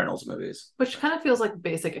shitty Ryan Reynolds movies. Which kind of feels like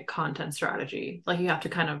basic content strategy. Like you have to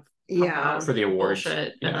kind of for the awards.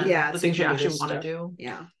 Bullshit, Yeah. and the things you actually want to do.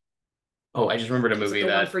 Yeah. Oh, I just remembered a movie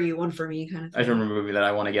that one for you, one for me kind of thing. I just remember a movie that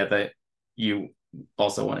I want to get that you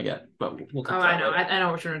also want to get, but we'll come I know. I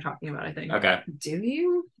know what you're talking about, I think. Okay. Do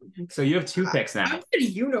you? So you have 2 picks now. How do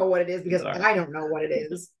you know what it is? Because I don't know what it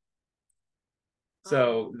is.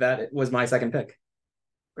 So that was my second pick.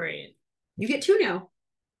 Great. You get 2 now.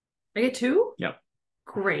 I get 2? Yep.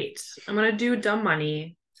 Great. I'm gonna do Dumb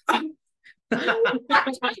Money.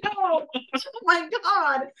 Oh my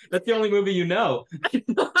god. That's the only movie you know.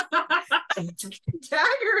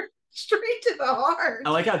 Dagger straight to the heart. I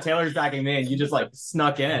like how Taylor's backing me and you just like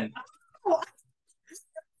snuck in.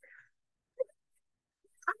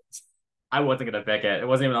 I wasn't gonna pick it. It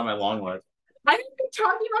wasn't even on my long list. I've been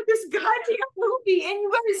talking about this goddamn movie and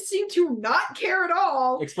you guys seem to not care at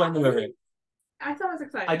all. Explain the movie. I thought it was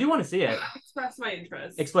exciting. I do want to see it. Express my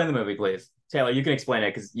interest. Explain the movie, please. Taylor, you can explain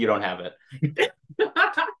it because you don't have it.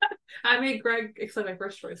 I made Greg explain my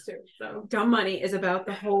first choice too. So Dumb Money is about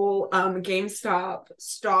the whole GameStop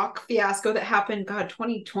stock fiasco that happened,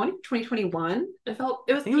 2020, 2021.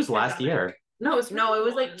 it was last year. No, it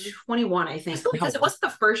was like 21, I think. Because it wasn't the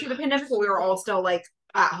first year of the pandemic, but we were all still like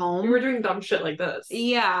at home. we were doing dumb shit like this.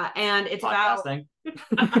 Yeah, and it's Podcasting.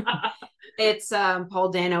 it's Paul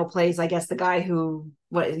Dano plays, I guess, the guy who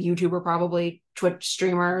YouTuber, probably Twitch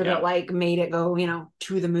streamer that like made it go,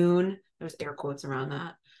 to the moon. There's air quotes around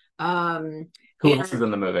that. Who else is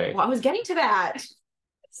in the movie? Well, I was getting to that.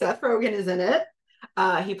 Seth Rogen is in it.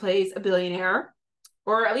 He plays a billionaire,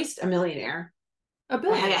 or at least a millionaire. A Like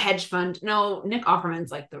billion. a hedge fund. No, Nick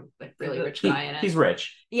Offerman's like the really rich guy in it. He's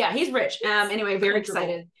rich. Yeah, he's rich. Anyway, very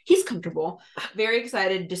excited. He's comfortable. Very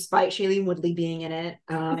excited, despite Shailene Woodley being in it.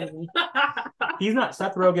 He's not.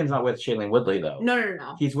 Seth Rogen's not with Shailene Woodley though.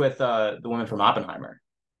 No. He's with the woman from Oppenheimer.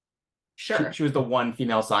 Sure. She was the one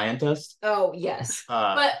female scientist. Oh yes,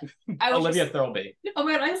 But I was Olivia just- Thirlby. Oh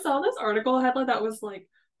man, I saw this article headline that was like,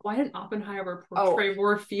 why did Oppenheimer portray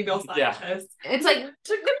more female Yeah. scientists? It's like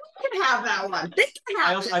they can have that one. They can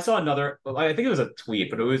have. I saw another. I think it was a tweet,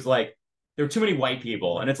 but it was like there were too many white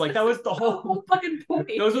people, and it's like that was the The whole. whole fucking point.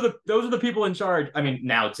 Those are the people in charge. I mean,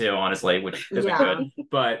 now too, honestly, which isn't Yeah. good.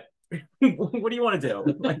 But what do you want to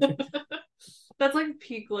do? Like, That's like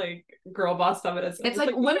peak like girl boss feminism. It's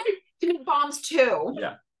like women do bombs too.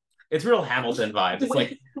 yeah, it's real Hamilton vibes. It's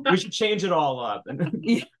like we should change it all up.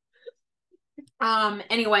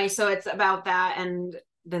 Anyway, so it's about that, and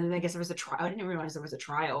then I guess there was a trial. I didn't realize there was a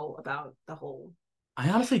trial about the whole. I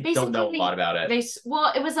honestly don't know a Basically, lot about it.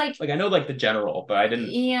 It was like Like I know like the general, but I didn't.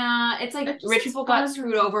 yeah, it's like It just rich is people got fun.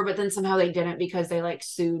 screwed over, but then somehow they didn't because they like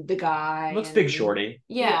sued the guy. Looks and- Big Shorty.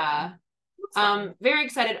 Yeah. Very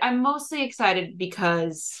excited. I'm mostly excited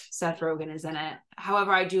because Seth Rogen is in it.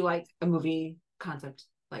 However, I do like a movie concept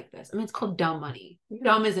like this. I mean, it's called Dumb Money.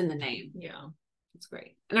 Dumb is in the name. Yeah. It's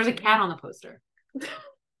great. And there's a cat on the poster.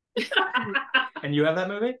 And you have that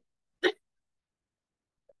movie?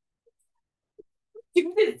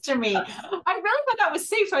 Do this to me. I really thought that was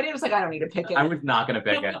safe, so I was like, I don't need to pick it. I was not gonna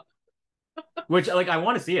pick it. Which like I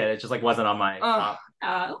want to see it. It just like wasn't on my top.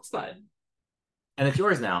 It looks fun. And it's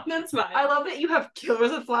yours now. That's fine. I love that you have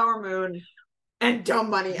Killers of the Flower Moon and Dumb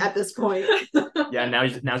Money at this point. Yeah,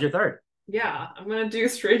 now's your third. Yeah, I'm gonna do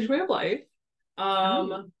Strange Way of Life.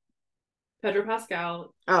 Pedro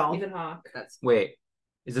Pascal, Oh, Ethan Hawke. that's Wait,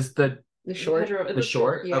 is this the the short. Pedro, the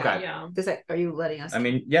short? Yeah. Okay. Yeah. Are you letting us? I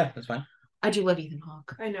mean, yeah, that's fine. I do love Ethan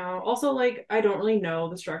Hawke. I know. Also, like, I don't really know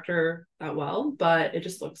this director that well, but it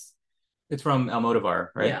just looks It's from Almodovar,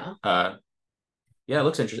 right? Yeah. Yeah, it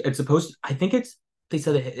looks interesting. It's supposed. I think they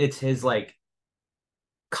said it's his like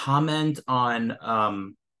comment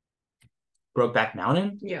on Brokeback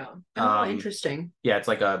Mountain. yeah. Oh, interesting. Yeah, it's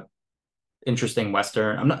like a interesting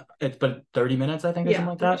Western. I'm not. It's but 30 minutes, I think, or Yeah,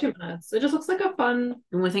 something like that. 2 minutes. It just looks like a fun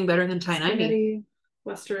Only thing better than Tie 90. spaghetti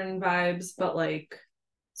Western vibes, but like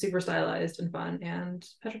super stylized and fun. And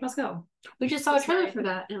Pedro Pascal, We just saw a That's trailer right. for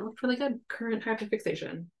that, and it looked really good. current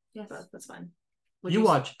hyperfixation. Yes. But that's fine. Would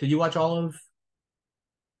Did you watch all of?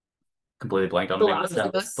 Completely blanked on The the name. Last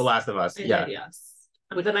of Us? The Last of Us. I Yeah. did, yes.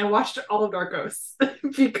 But then I watched all of Narcos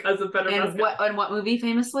because of Pedro And Pascal. what movie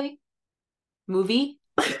famously? Movie?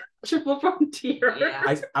 Triple Frontier. Yeah.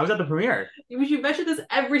 I was at the premiere You mention this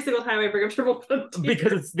every single time I bring up Triple Frontier.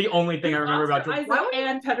 because it's the only thing I remember about. Oscar Triple- Isaac Why would-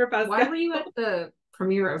 and Pedro Pascal. Why were you at the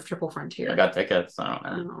premiere of Triple Frontier? I got tickets. I don't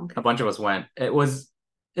know. Oh, okay. A bunch of us went.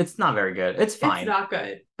 It's not very good. It's fine. It's not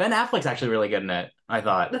good. Ben Affleck's actually really good in it, I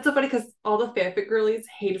thought. That's so funny because all the fanfic girlies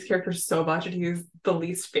hate his character so much, and he's the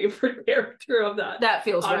least favorite character of that. That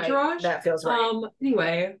feels right. Entourage? That feels right.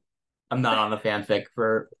 Anyway, I'm not on the fanfic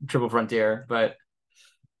for Triple Frontier, but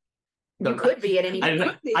You could be at any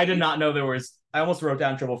I did not know there was. I almost wrote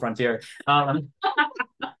down Triple Frontier.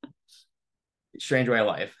 Strange Way of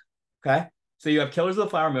Life. Okay, so you have Killers of the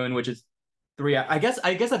Flower Moon, which is 3. I guess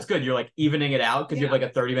that's good. You're like evening it out because you have like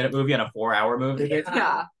a 30-minute movie and a 4-hour movie.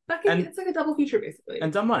 Yeah. it's like a double feature basically.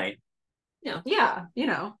 And Dumb Money. Yeah. You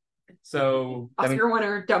know, So Oscar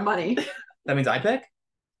winner, Dumb Money. that means I pick.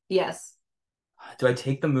 Yes. Do I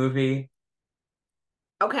take the movie?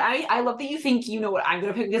 Okay. I love that you think you know what I'm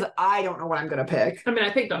gonna pick because I don't know what I'm gonna pick. I mean, I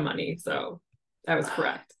picked on money, so I was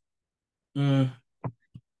correct.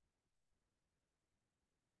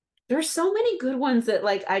 There's so many good ones that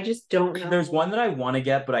like I just don't know. There's one that I want to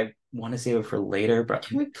get, but I want to save it for later. But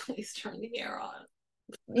Can we please turn the air on?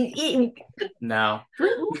 no,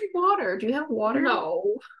 Drink more water. Do you have water?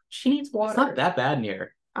 No. She needs water. it's not that bad in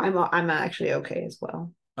here. I'm actually okay as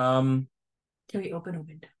well. Can we open a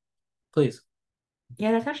window? Please.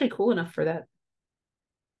 Yeah, that's actually cool enough for that.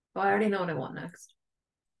 Well, I already know what I want next.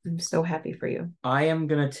 I'm so happy for you. I am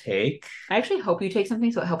gonna take. I actually hope you take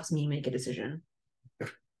something so it helps me make a decision.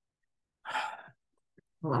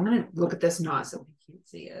 Well, I'm gonna look at this not so we can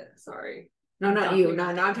see it. Sorry. No, not you. No,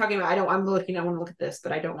 I'm talking about I'm looking, I want to look at this,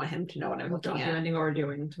 but I don't want him to know what I'm I'm looking at. documenting what we're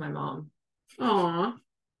doing to my mom. Aw.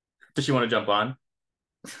 Does she want to jump on?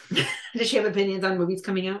 Does she have opinions on movies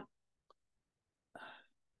coming out?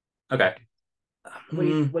 Okay. What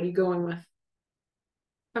are you going with?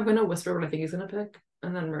 I'm gonna whisper what I think he's gonna pick,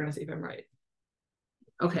 and then we're gonna see if I'm right.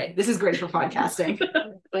 Okay, this is great for podcasting.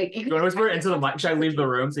 Like, You want to whisper it into the mic? Should I leave the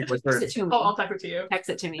room so you can whisper text it it? to me. I'll text it to you. Text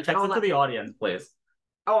it to me. Text Oh, it to the audience, please.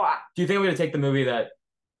 oh, Do you think I'm going to take the movie that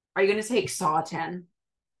are you gonna take Saw 10?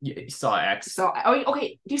 you saw X? So, oh,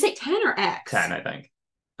 okay. Do you say 10 or X? 10, I think.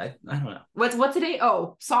 I don't know. What's today?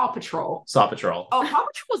 Oh, Saw Patrol. Saw Patrol. Oh, Paw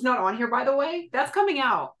Patrol is not on here, by the way. That's coming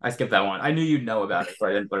out. I skipped that one. I knew you'd know about it, so I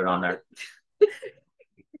didn't put it on there.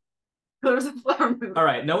 There's a flower movie. All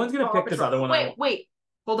right, no one's going to Paw pick this Patrol. other one. Wait.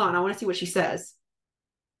 Hold on. I want to see what she says.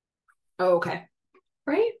 Oh, okay.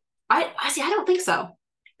 Right? I see. I don't think so.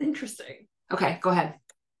 Interesting. Okay, go ahead.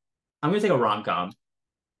 I'm going to take a rom-com.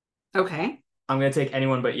 Okay. I'm going to take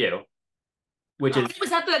Anyone But You, which is Was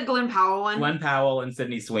that the Glenn Powell one? Glenn Powell and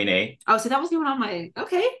Sydney Sweeney. Oh, so that wasn't even on my.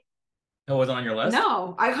 Okay. It wasn't on your list?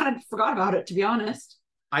 No, I kind of forgot about it, to be honest.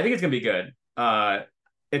 I think it's going to be good.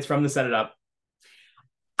 It's from the Set It Up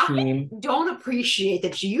team. I don't appreciate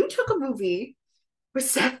that you took a movie with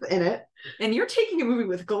Seth in it, and you're taking a movie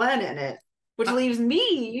with Glenn in it, which leaves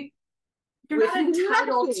me. You're with not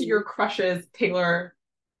entitled nothing. to your crushes, Taylor.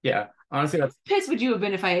 Yeah, honestly, that's Pissed would you have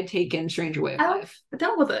been if I had taken Stranger Way of I don't Life?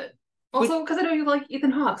 dealt with it. Also, because I know you like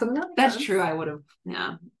Ethan Hawke. So that makes That's sense. true. I would have.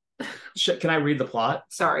 Yeah. Can I read the plot?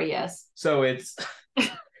 Sorry. Yes. So it's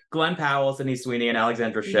Glenn Powell, Sydney Sweeney, and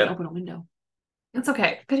Alexandra You can Shipp. open a window. It's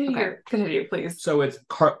okay. Continue, please. So it's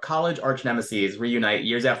college arch nemesis reunite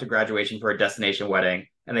years after graduation for a destination wedding,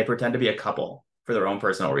 and they pretend to be a couple for their own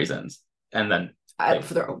personal reasons. And then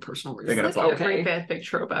For their own personal They're reasons. gonna Like fall. every fanfic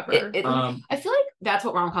trope ever. I feel like that's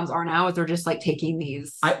what rom-coms are now. Is they're just like taking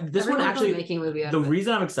these. this one everyone's actually, making a movie. Out the of it.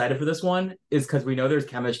 reason I'm excited for this one is because we know there's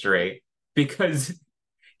chemistry because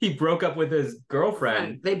he broke up with his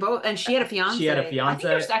girlfriend. They both, and she had a fiance. She had a I fiance.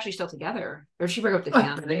 think they're actually still together. Or did she break up with the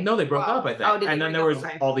fiance? No, they broke Wow. up, I think. Oh, did they and then break there up? was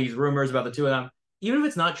Okay. all these rumors about the two of them. Even if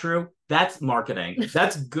it's not true, that's marketing.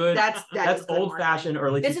 That's good. That's That's good old fashioned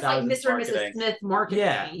early 2000s This is like Mr. and Mrs. marketing. Smith marketing.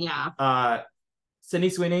 Yeah. Yeah. Sydney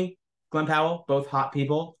Sweeney, Glenn Powell, both hot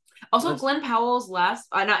people. Also, Let's- Glenn Powell's last,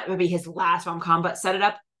 not maybe his last rom-com, but Set It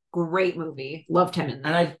Up, great movie. Loved him in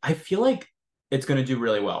that. And I feel like it's going to do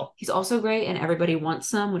really well. He's also great, and Everybody Wants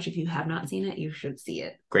Some, which if you have not seen it, you should see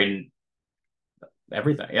it. Great in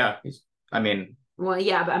everything. Yeah. Well,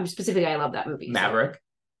 yeah, but I'm specifically, I love that movie. so- Maverick.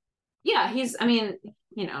 Yeah, he's, I mean,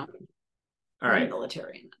 All right.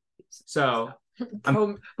 military. So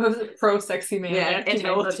Pro sexy man. Yeah, and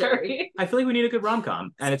military. I feel like we need a good rom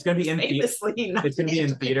com, and it's going to be in Famously not it's going to be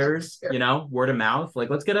in theaters. You know, word of mouth. Like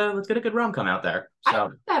let's get a good rom com out there.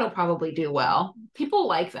 So That'll probably do well. People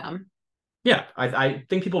like them. yeah, I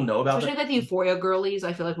think people know about Especially it. like the Euphoria girlies.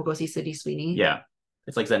 I feel like we'll go see Sydney Sweeney. Yeah,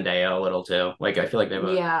 it's like Zendaya a little too. Like I feel like they have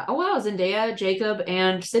a Yeah. Oh wow, Zendaya, Jacob,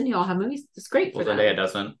 and Sydney all have movies. It's great well, for them. Zendaya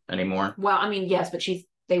doesn't anymore. Well, I mean, yes, but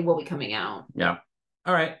they will be coming out. Yeah.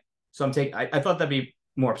 All right. So I thought that'd be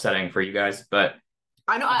more upsetting for you guys, but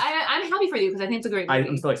I know. I'm happy for you because I think it's a great movie.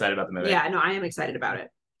 I'm still excited about the movie. Yeah, no, I am excited about it.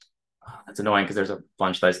 That's annoying because there's a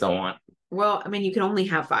bunch that I still want. Well, I mean, you can only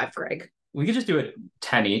have 5, Greg. We could just do it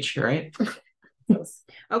 10 each, right?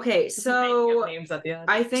 Okay, so names at the end.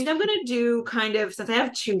 I think I'm gonna do kind of, since I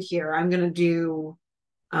have 2 here, I'm gonna do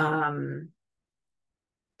kind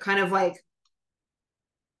of like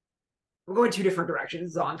we're going 2 different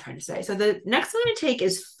directions is all I'm trying to say. So the next one I'm gonna take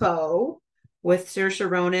is Foe with Saoirse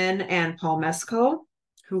Ronan and Paul Mescal,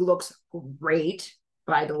 who looks great,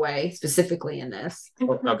 by the way, specifically in this.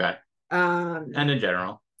 Okay. And in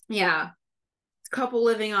general. Yeah. Couple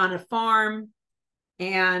living on a farm,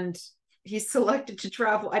 and he's selected to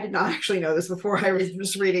travel. I did not actually know this before I was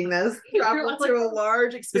just reading this. Travel to a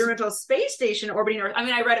large experimental space station orbiting Earth. I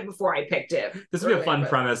mean, I read it before I picked it. This would be a fun Earlier, but-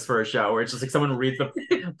 premise for a show where it's just like someone reads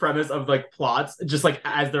the premise of like plots just like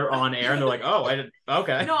as they're on air and they're like, oh, I didn't.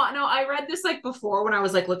 Okay. No, I read this like before when I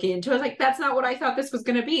was like looking into it. I was like, that's not what I thought this was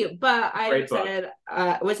going to be. But I Great book. said,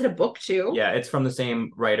 was it a book too? Yeah, it's from the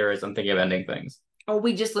same writer as I'm Thinking of Ending Things. Oh,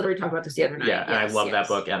 we just literally talked about this the other night. Yeah, and I Yes, love that yes.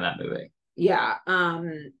 book and that movie. Yeah.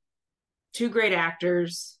 2 great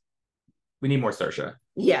actors. We need more Saoirse.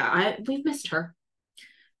 Yeah, we've missed her.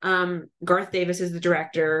 Garth Davis is the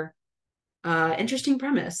director. Interesting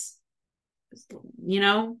premise.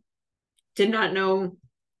 Did not know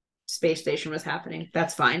space station was happening.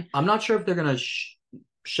 That's fine. I'm not sure if they're gonna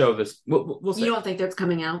show this. We'll see. You don't think that's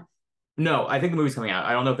coming out? No, I think the movie's coming out.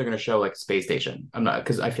 I don't know if they're gonna show like Space Station. I'm not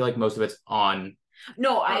because I feel like most of it's on.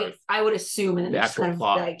 No, Earth. I would assume, and then The it's actual kind of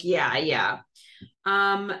plot. like yeah.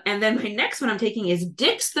 And then my next one I'm taking is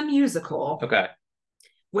Dix the Musical. Okay.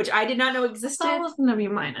 which I did not know existed. That was gonna be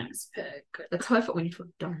my next pick. That's how I felt when you took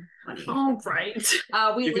dumb money. All right.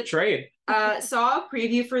 We You could trade. saw a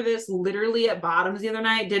preview for this literally at Bottoms the other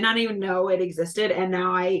night. Did not even know it existed, and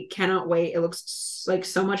now I cannot wait. It looks like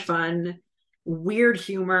so much fun. Weird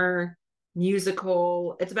humor,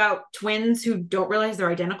 musical. It's about twins who don't realize they're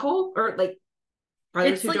identical, or like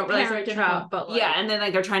brothers It's who like don't realize they're Parent identical. Trap, but like- yeah, and then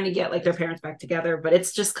like they're trying to get like their parents back together, but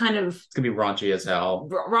it's just kind of It's gonna be raunchy as hell.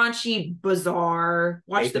 raunchy, bizarre.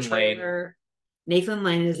 Watch Nathan the trailer. Nathan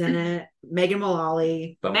Lane is in it. Megan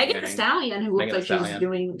Mullally, Bone Megan Gang. Thee Stallion, who looked Megan like Thee she was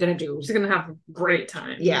Stallion. gonna do. She's gonna have a great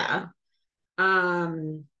time. Yeah.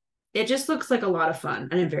 It just looks like a lot of fun,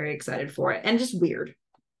 and I'm very excited for it, and just weird.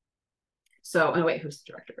 So, oh wait, who's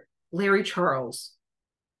the director? Larry Charles.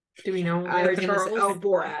 Do we know I Larry was gonna say- Charles? oh,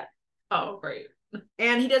 Borat. Oh, right.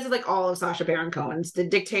 And he does like all of Sacha Baron Cohen's The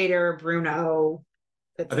Dictator, Bruno.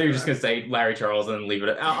 I think you're just gonna say Larry Charles and leave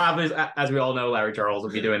it. Obviously, as we all know, Larry Charles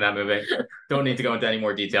will be doing that movie. Don't need to go into any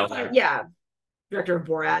more detail there. Yeah. Director of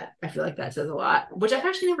Borat. I feel like that says a lot. Which I've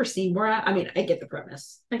actually never seen Borat. I mean, I get the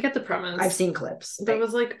premise. I get the premise. I've seen clips. There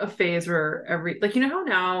was like a phase where you know how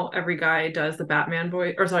now every guy does the Batman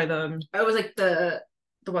voice, or sorry, the I was like the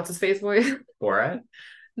what's his face voice? Borat?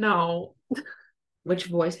 No, which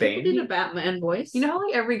voice? Bane? People did a Batman voice. you know how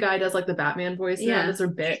like every guy does like the Batman voice. Yeah. Yeah, that's their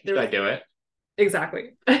bit. Should I do it?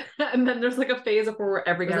 Exactly. And then there's like a phase of where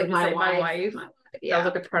every It was guy like would say my wife. That Yeah.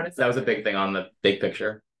 was like a predecessor. That was a big thing on the big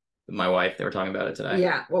picture. With my wife, they were talking about it today.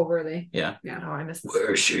 Yeah. What were they? Yeah. Oh, I missed this.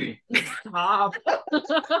 Where is she? Stop.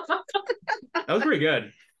 That was pretty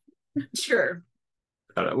good. Sure.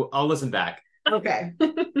 I don't know. I'll listen back. Okay.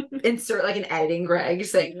 Insert like an editing, Greg,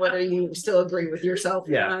 saying whether you still agree with yourself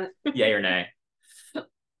or Yeah. not. Yay or nay.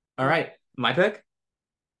 All right. My pick?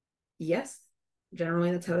 Yes.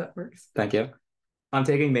 Generally, that's how that works. Thank you. I'm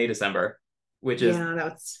taking May December, which is Yeah,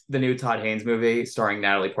 that's the new Todd Haynes movie starring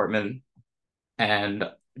Natalie Portman and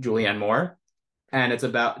Julianne Moore. And it's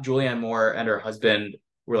about Julianne Moore and her husband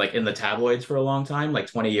were like in the tabloids for a long time, like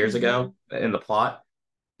 20 years ago in the plot.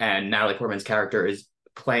 And Natalie Portman's character is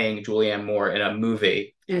playing Julianne Moore in a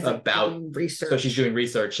movie. and it's like About- doing research. So she's doing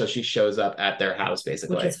research. So she shows up at their house which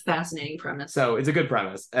basically. is a fascinating premise. So it's a good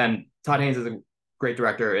premise. And Todd Haynes is a great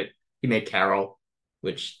director. He made Carol,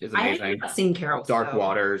 which is I amazing. have not seen Carol. Dark so-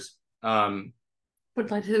 Waters. Would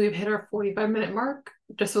like to we've hit our 45-minute mark.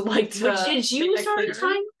 Just would like to. Which did you make that start a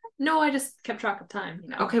clear. time? No, I just kept track of time. You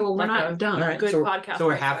know? Okay, well we're Like not a done. All right. Good so, podcast So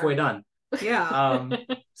we're right halfway there. done. Yeah.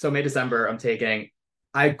 So May December, I'm taking.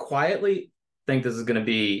 I quietly think this is going to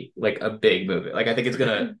be like a big movie. Like I think it's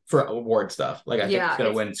gonna for award stuff. Like I think Yeah, it's gonna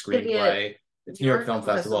it's win gonna be at screenplay. It's New York Film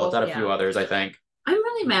Festival. It's at a few others, I think. I'm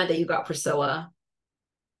really mad that you got Priscilla.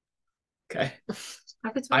 Okay.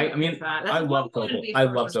 I mean, that. I love what wanted to be I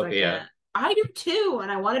for love a second. Sophia. I do too, and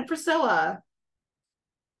I wanted Priscilla.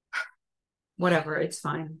 Whatever, it's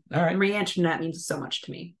fine. All right. Marie Antoinette means so much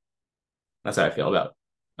to me. That's how I feel about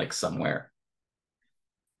like Somewhere.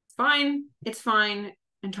 It's fine. It's fine.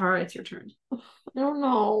 And Tara, it's your turn. I don't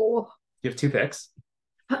know. You have 2 picks.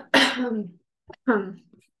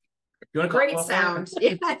 You want to Great sound.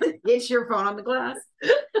 It's your phone on the glass.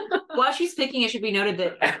 While she's picking, it should be noted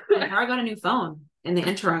that Tara got a new phone in the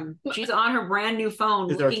interim. She's on her brand new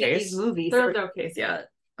phone Is there a looking at case? these movies. There's no case yet.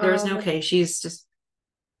 There's no case. She's just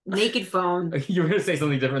naked phone. You were going to say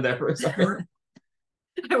something different there for a second.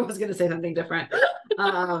 I was gonna say something different.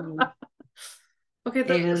 Okay,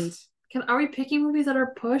 And are we picking movies that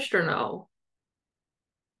are pushed or no?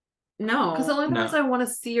 no, Because the only No. ones I want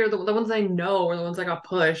to see are the ones I know or the ones that got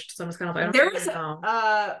pushed. So I'm just kind of like, I don't There's really know.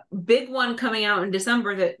 a big one coming out in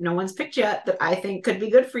December that no one's picked yet that I think could be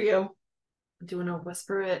good for you. Do you want to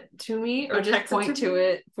whisper it to me Or just text point to me?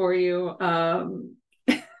 it for you.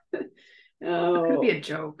 It could be a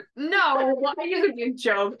joke. No, why are you be a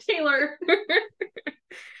joke, Taylor?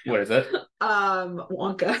 What is it?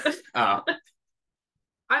 Wonka. Oh,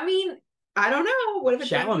 I mean, I don't know. What if it's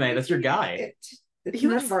Chalamet, that's your guy. It's He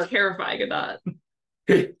was never- terrifying at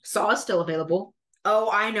that. Saw is still available. Oh,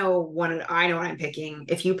 I know one. I know what I'm picking.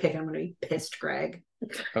 If you pick, I'm going to be pissed, Greg.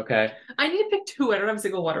 okay. I need to pick 2. I don't have a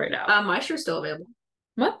single one right now. Maestro's still available.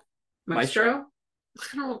 What? Maestro?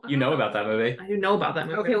 I don't You know about that movie. I do know about that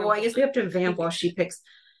movie. Okay, well, I guess we have to vamp while she picks.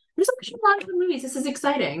 There's actually a lot of good movies. This is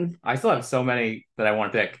exciting. I still have so many that I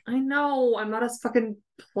want to pick. I know. I'm not as fucking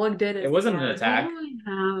plugged in. As It wasn't an you are. attack.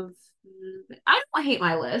 I don't hate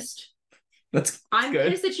my list. That's I'm good.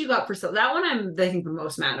 pissed that you got Priscilla. That one I think the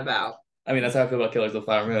most mad about. I mean, that's how I feel about Killers of the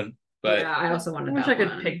Flower Moon. But yeah, I also I wanted wish that I could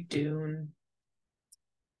one. pick Dune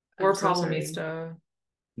I'm or so sorry. Problemista.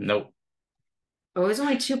 nope. Oh, there's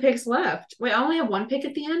only 2 picks left. Wait, I only have 1 pick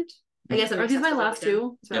at the end? I guess that Are makes these sense my for last Wicked.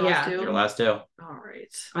 two? Is my Yeah. last two? Your last two. All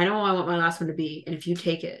right. I know I want my last one to be, and if you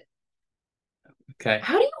take it, Okay.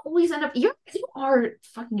 how do you always end up? You are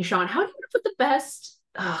fucking Sean. How do you end up with the best?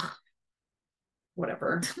 Ugh.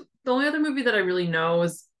 Whatever. The only other movie that I really know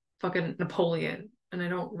is fucking Napoleon, and I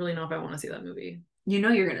don't really know if I want to see that movie. You know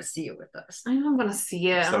you're gonna see it with us. I know I'm gonna see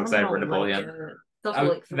it. So I don't excited know for if I Napoleon. like it. It's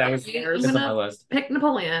also like That was years. it's on gonna- my list. Pick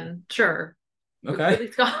Napoleon, sure. Okay.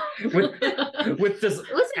 Ridley Scott. With this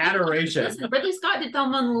adoration. Listen, Ridley Scott did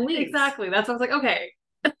Thelma and Louise. Exactly. That's what I was like, okay.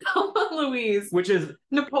 Thelma and Louise, Which is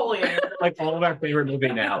Napoleon. like all of our favorite movie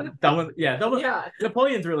now. Thelma, Yeah.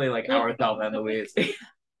 Napoleon's really like our Thelma and Louise.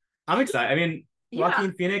 I'm excited. I mean,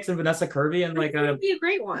 Joaquin Phoenix and Vanessa Kirby and like It'd be a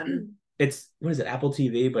great one. it's what is it, Apple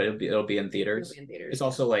TV, but it'll be in theaters. It's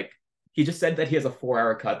also like he just said that he has a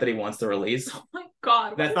 4-hour cut that he wants to release. Oh my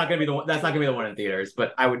god. That's not gonna be the one. That's not gonna be the one in theaters.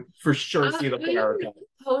 But I would for sure see the 4-hour cut.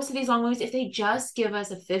 Post to these long movies if they just give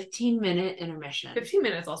us a 15-minute intermission. 15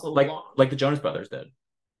 minutes also Like long. the Jonas Brothers did.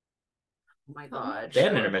 Oh my god. They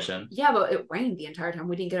had an Sure. intermission. Yeah, but it rained the entire time.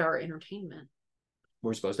 We didn't get our entertainment.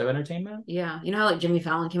 We're supposed to have entertainment. Yeah, you know how like Jimmy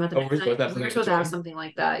Fallon came out the Oh, next we're supposed to night? have We were something supposed to have interesting? something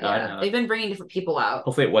like that. Oh, I didn't Yeah, know they've been bringing different people out.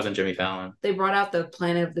 Hopefully, it wasn't Jimmy Fallon. They brought out the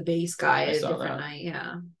Planet of the Bass guy I at a saw different that. night.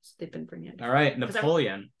 Yeah, so they've been bringing it. All right, 'Cause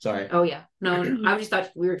Napoleon. Sorry. Oh yeah, no, I just thought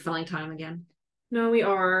we were filling time again. No, we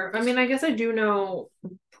are. I mean, I guess I do know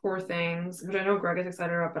Poor Things, which I know Greg is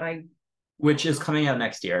excited about, but I. Which is coming out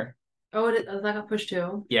next year. Oh, that got pushed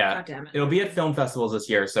too. Yeah. God damn it. It'll be at film festivals this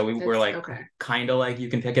year, so we're like Okay. kind of like you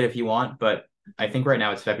can pick it if you want, but I think right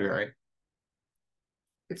now it's February.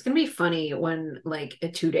 It's gonna be funny when like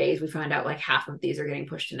in 2 days we find out like half of these are getting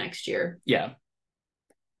pushed to next year, Yeah,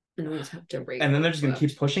 and we just have to rate. and then they're just gonna up.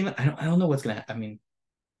 keep pushing them. I don't know what's gonna. I mean,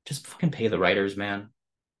 just fucking pay the writers, man.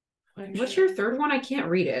 What's your third one? I can't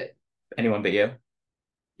read it. Anyone but you.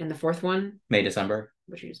 And the fourth one, May, December.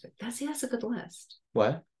 what you just picked? That's a good list.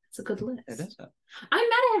 What? That's a good list. It is. I'm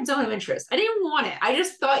mad at Zone of Interest. I didn't want it. I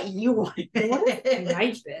just thought you wanted it.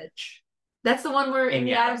 Nice bitch. That's the one where And Amy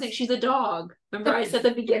yes. Adams thinks she's a dog. Remember I said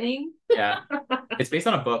at the beginning? Yeah, it's based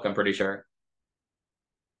on a book. I'm pretty sure.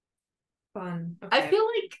 Fun. I Okay. feel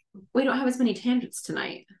like we don't have as many tangents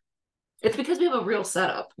tonight. It's because we have a real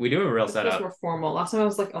setup. We do a real This feels setup. more formal. Last time I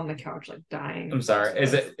was like on the couch, like dying. I'm sorry.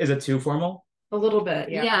 Is it too formal? A little bit?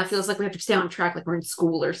 Yeah. Yeah, it feels like we have to stay on track like we're in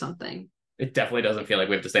school or something. It definitely doesn't feel like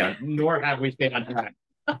we have to stay on. Nor have we stayed on track.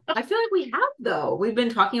 I feel like we have though. We've been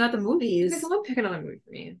talking about the movies. Okay, someone pick another movie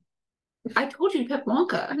for me. I told you to pick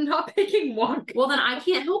Wonka. I'm not picking Wonka. Well, then I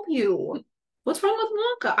can't help you. What's wrong with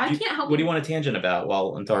Wonka? I can't help What do you want a tangent about?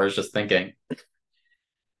 While Antara's just thinking.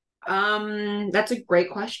 That's a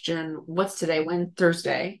great question. What's today? When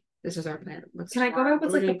Thursday? This is our plan. What's Can I go tomorrow? back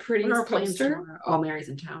with, What like, are the we- prettiest what are our plans poster? tomorrow? Oh, Mary's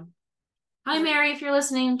in town. Hi, Mary. If you're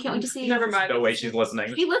listening, can't wait to see you. Never mind. No way she's listening.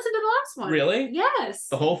 She listened to the last one. Really? Yes.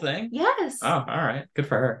 The whole thing? Yes. Oh, all right. Good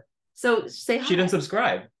for her. So say hi. She didn't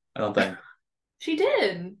subscribe. I don't think. She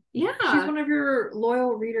did. Yeah. She's one of your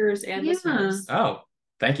loyal readers and Yeah. listeners. Oh,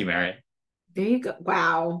 thank you, Mary. There you go.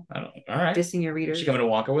 Wow. I don't. All right. Dissing your Is readers. she coming to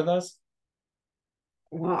Wonka with us?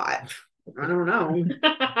 What? I don't know.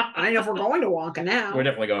 I don't know if we're going to Wonka now. We're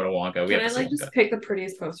definitely going to Wonka. We Can I have to see like Wonka. just pick the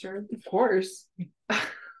prettiest poster? Of course.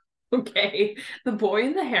 Okay. The Boy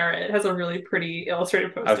in the Harrod has a really pretty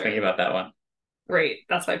illustrated poster. I was thinking about that one. Great.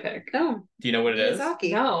 That's my pick. Oh, Do you know what it is?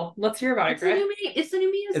 Miyazaki. No, let's hear about it, It's the Greg. new it's the new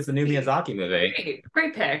Miyazaki. It's the new Miyazaki movie,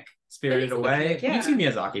 Great pick. Spirited It's a good Away. pick, yeah. You've seen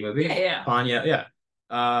Miyazaki movie? Yeah. Ponyo,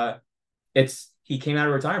 yeah. He came out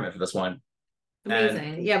of retirement for this one.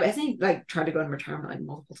 Amazing. Yeah, but hasn't he like tried to go into retirement like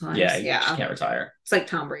multiple times? Yeah, he just can't retire. It's like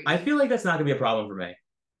Tom Brady. I feel like that's not gonna be a problem for me.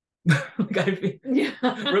 Like I feel, Yeah.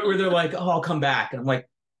 where they're like, "Oh, I'll come back," and I'm like,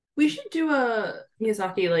 We should do a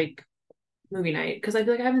Miyazaki like movie night because I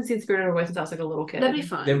feel like I haven't seen Spirited Away since I was like a little kid. That'd be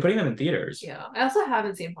fun. they're putting them in theaters. Yeah. I also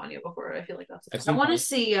haven't seen Ponyo before. I feel like that's. I've I seen want to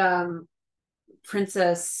see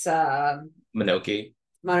Princess Mononoke.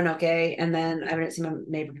 Mononoke, and then I haven't seen My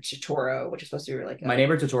Neighbor Totoro, which is supposed to be like My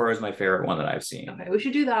Neighbor Totoro is my favorite one that I've seen, Okay, we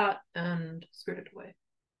should do that and Spirited Away.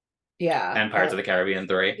 yeah, and Pirates of the Caribbean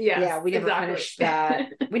 3. Yes, yeah, we never exactly. finished that.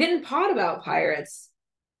 We didn't pod about pirates.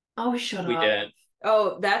 Oh, we should. We didn't.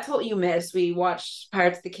 Oh, that's what you missed. We watched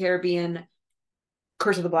Pirates of the Caribbean,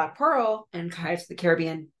 Curse of the Black Pearl, and Pirates of the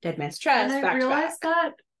Caribbean, Dead Man's Chest. And I back to back. realized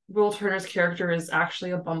that Will Turner's character is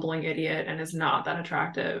actually a bumbling idiot and is not that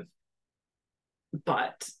attractive.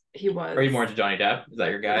 But he was. Are you more into Johnny Depp? Is that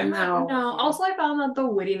your guy? No. No. Also, I found that the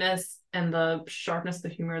wittiness and the sharpness of the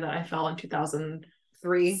humor that I felt in 2007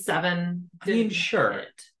 3. I mean, didn't sure.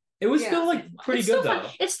 hit. It was Yeah. still like pretty It's good still fun. though.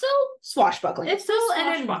 It's still swashbuckling. It's still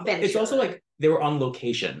an swashbuckling. adventure. It's also like they were on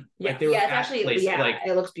location. Yeah. Like they were Yeah, it's at actually places. Like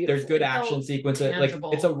it looks beautiful. there's good It's action all sequences. Like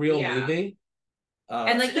tangible. it's a real Yeah. movie.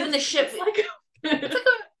 And like even the ship,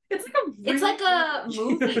 It's like a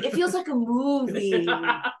movie. It feels like a movie.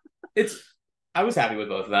 I was happy with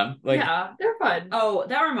both of them. Like yeah, they're fun. Oh,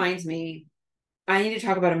 that reminds me. I need to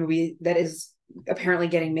talk about a movie that is apparently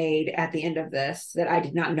getting made at the end of this that I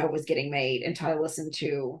did not know was getting made until I listened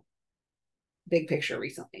to Big Picture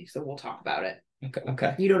recently. So we'll talk about it.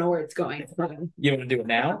 okay. You don't know where it's going. You want to do it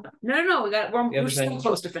now? No. We're to still finish?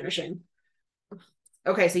 close to finishing.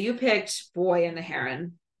 Okay, so you picked Boy and the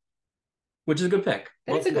Heron. Which is a good pick.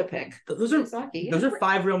 That's a good pick. Those are Saki. those are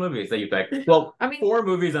 5 real movies that you picked. Well, I mean- 4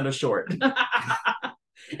 movies and a short.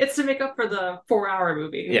 It's to make up for the 4-hour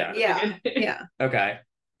movie. Yeah. Yeah. Okay.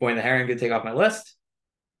 Boy and the Heron could take off my list.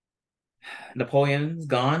 Napoleon's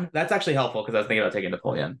gone. That's actually helpful because I was thinking about taking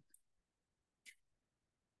Napoleon.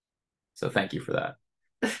 So thank you for that.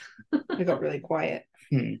 I got really quiet.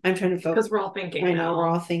 Hmm. I'm trying to focus. Because we're all thinking. I know now. we're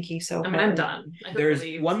all thinking so I hard. mean, I'm done. I There's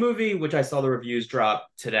believe. one movie which I saw the reviews drop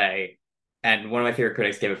today, and one of my favorite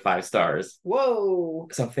critics gave it 5 stars. Whoa.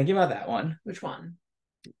 So I'm thinking about that one. Which one?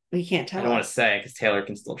 We can't I tell. don't want to say because Taylor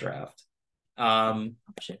can still draft. Do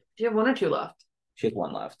you have 1 or 2 left? She has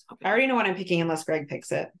 1 left. I already know what I'm picking unless Greg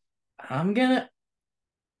picks it. I'm gonna.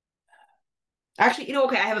 Actually,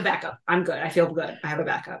 okay, I have a backup. I'm good. I feel good. I have a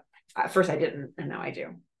backup. At first I didn't, and now I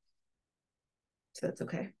do. So that's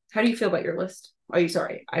okay. How do you feel about your list? Are you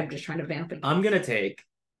sorry? I'm just trying to vamp it. I'm gonna take.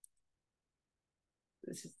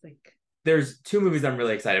 This is like There's 2 movies I'm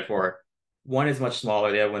really excited for. One is much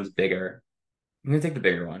smaller. The other one's bigger. I'm gonna take the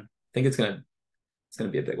bigger one. I think it's gonna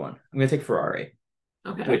be a big one. I'm gonna take Ferrari,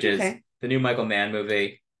 Okay. which is Okay. the new Michael Mann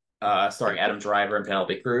movie, starring Adam Driver and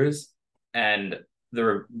Penelope Cruz. And the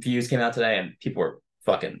reviews came out today, and people were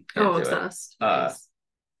fucking into it. obsessed.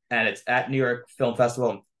 And it's at New York Film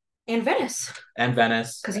Festival and Venice, and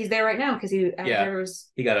Venice. because he's there right now. Because he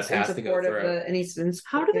was He got a in pass to go support of through the, and he's been.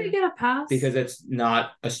 How do they get a pass? because it's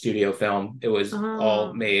not a studio film. It was all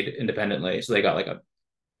Oh. made independently, so they got like a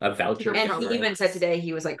voucher. And Cover he it. even said today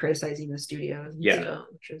he was like criticizing the studios. And Yeah. stuff,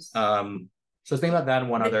 which is So I was thinking about that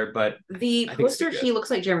and one other, but the I think it's poster. good. He looks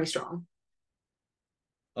like Jeremy Strong.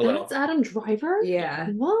 a little. That's Adam Driver? Yeah,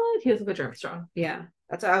 What? He doesn't look Jeremy Strong. yeah.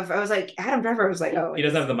 That's I was like Adam Driver. I was like, oh, He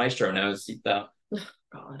doesn't have the maestro nose though.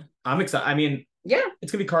 God. I'm excited. I mean, yeah.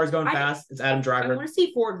 it's gonna be cars going fast. It's Adam I Driver. want to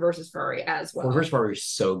see Ford versus Ferrari as well. Well, First Ferrari is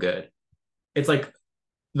so good. It's like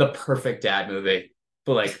the perfect dad movie,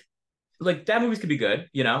 but like dad movies could be good.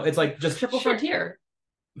 You know, it's like just Triple Frontier.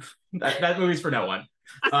 that movie's for no one.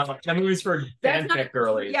 That movie's for That's not- fanfic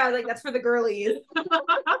girlies. Yeah, like that's for the girlies.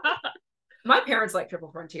 My parents like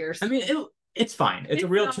Triple Frontiers. I mean, it's fine. It's a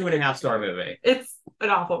It's real not- 2.5-star movie. It's an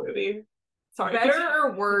awful movie. Sorry. Better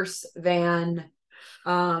or worse than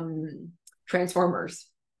Transformers?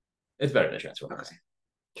 It's better than Transformers. Okay.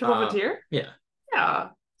 Triple Uh, Frontier? Yeah. Yeah.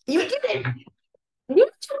 You did. You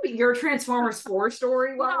tell me your Transformers 4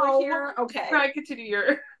 story while No. we're here. Okay. Right, continue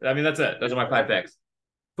your. I mean, that's it. Those are my 5 picks.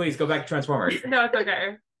 Please go back to Transformers. No, it's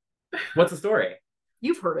okay. What's the story?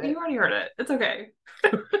 You've heard it. You already heard it. It's okay.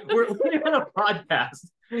 We're on a podcast.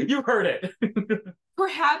 You heard it.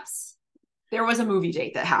 Perhaps there was a movie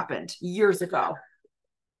date that happened years ago.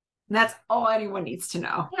 And that's all anyone needs to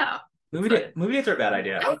know. Yeah. Movie dates are a bad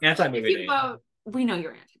idea. Anti-movie date. We know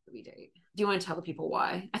you're anti-movie date. Do you want to tell the people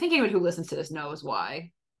why? I think anyone who listens to this knows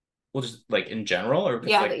why. Well, just like in general, or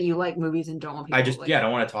Yeah, like, that you like movies and don't want people. I just like, I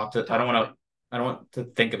don't want to talk to. I don't want to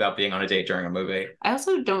think about being on a date during a movie. I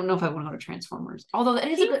also don't know if I want to go to Transformers. Although it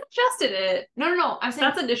is a He good. suggested it. No. I'm saying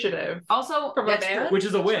That's initiative. also from a that's man? true. Which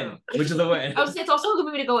is a win. Which is a win. I would say it's also a good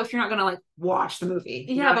movie to go if you're not gonna like watch the movie.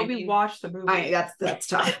 You know Yeah, what but I we mean? watched the movie. That's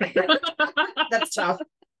tough. That's tough.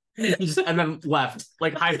 And then left.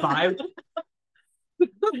 Like high five.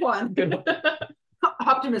 Good one. Good one.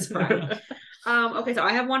 Optimus Prime. Okay, so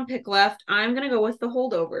I have one pick left. I'm gonna go with The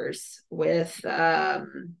Holdovers with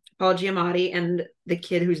Paul Giamatti and the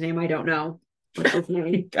kid whose name I don't know. What's his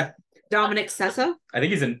name? Dominic Sessa. I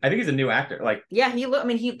think he's a new actor. Like Yeah, he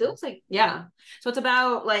looks like, yeah. So it's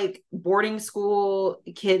about like boarding school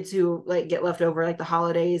kids who like get left over like the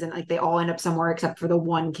holidays and like they all end up somewhere except for the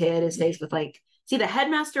one kid who stays with like, is he the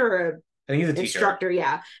headmaster or I think he's a teacher. instructor?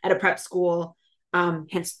 Yeah, at a prep school.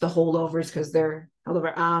 Hence the holdovers because they're held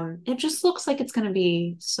over. It just looks like it's gonna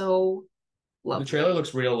be so lovely. The trailer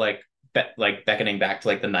looks real like beckoning back to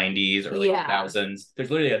like the 90s or like Yeah. 2000s.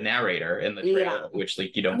 There's literally a narrator in the trailer, Yeah. which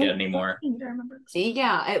like you don't get anymore. I remember. See,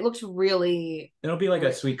 yeah, it looks really, It'll be like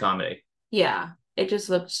a sweet comedy. yeah. It just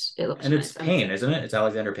looks. It looks. And it's nice. Payne, isn't it? It's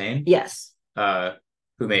Alexander Payne. Yes.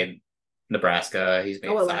 Who made Nebraska. He's made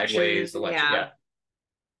Sideways, Election. yeah. Yeah.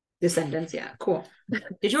 Descendants, yeah, cool.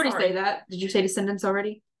 Did you already Sorry. say that? Did you say Descendants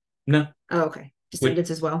already? No. Oh, okay.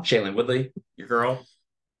 Descendants as well. Shailene Woodley, your girl.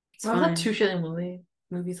 It's Why was that fine. two Shailene Woodley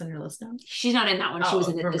movies on your list now? She's not in that one. She was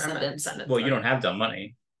in the remember, Descendants. Well, you don't have dumb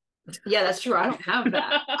money. Yeah, that's true. I don't have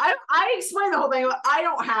that. I explained the whole thing, but I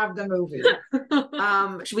don't have the movie.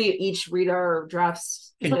 Should we each read our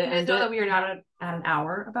drafts? So to I end know it? that we are not at an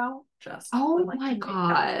hour about just. Oh would like my to make that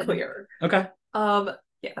God. clear. Okay.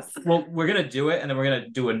 Yes. Well, we're gonna do it, and then we're gonna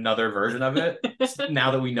do another version of it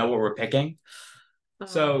now that we know what we're picking.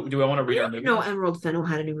 So, do I want to read our movie? No, Emerald Fennell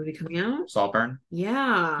had a new movie coming out. Saltburn.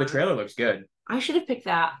 Yeah. The trailer looks good. I should have picked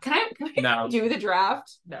that. Can I No. do the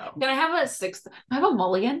draft? No. Can I have a sixth? Can I have a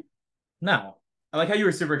mulligan? No. I like how you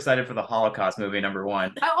were super excited for the Holocaust movie #1.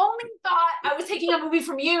 I only thought I was taking a movie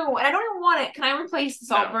from you, and I don't even want it. Can I replace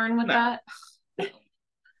Saltburn with no. that?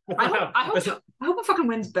 I hope it fucking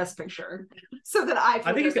wins Best Picture, so that I.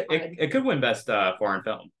 I think it could win Best Foreign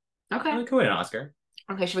Film. Okay. It could win an Oscar.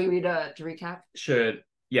 Okay. Should we read to recap?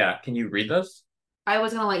 Can you read those? I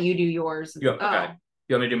was gonna let you do yours. Okay.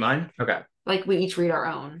 You want me to do mine? Okay. Like we each read our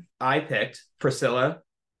own. I picked Priscilla,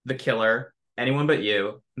 The Killer, Anyone But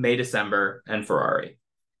You, May December, and Ferrari.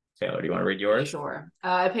 Taylor, do you want to read yours? Sure.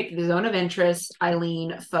 I picked The Zone of Interest,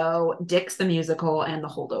 Eileen, Foe, Dix the Musical, and The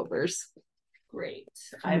Holdovers. Great.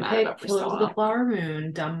 I'm I mad about picked Killers of Priscilla. the Flower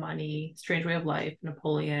Moon, Dumb Money, Strange Way of Life,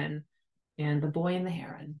 Napoleon, and The Boy and the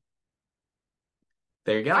Heron.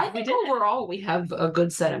 There you go. I think overall we have a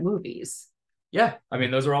good set of movies. Yeah, I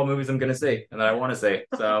mean, those are all movies I'm going to see and that I want to see.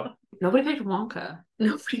 So Nobody picked Wonka.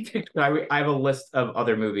 Nobody picked. I have a list of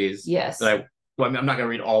other movies Yes. that I'm not going to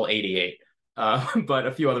read all 88, but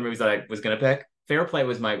a few other movies that I was going to pick. Fair Play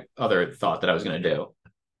was my other thought that I was going to do,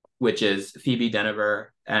 which is Phoebe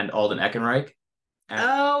Denver and Alden Ehrenreich. And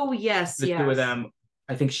Oh, yes. the yes. two of them,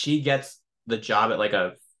 I think she gets the job at like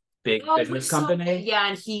a big Oh, business so- company. Yeah,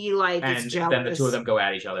 and he like is And jealous. then the two of them go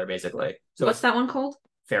at each other, basically. So What's it's that one called?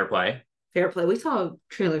 Fair Play. Fair Play. We saw a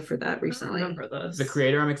trailer for that I don't recently. remember this. The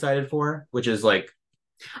Creator I'm excited for, which is like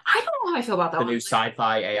I don't know how I feel about that the one. new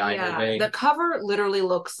sci-fi AI movie. The cover literally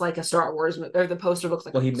looks like a Star Wars movie, or the poster looks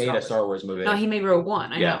like. Well, he made a Star Wars movie. No, he made Rogue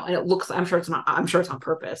One. I Yeah. know, and it looks. I'm sure it's not. I'm sure it's on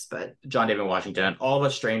purpose, but John David Washington. All of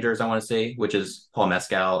Us Strangers I want to see, which is Paul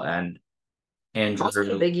Mescal and Andrew.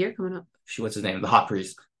 also a big year coming up. What's his name? The Hot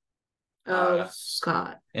Priest.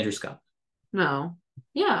 Scott. Andrew Scott. No.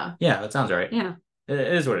 Yeah. Yeah, that sounds right. Yeah. It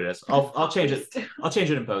is what it is. I'll change it. I'll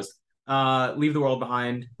change it in post. Leave the World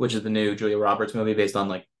Behind, which is the new Julia Roberts movie based on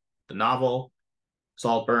like the novel.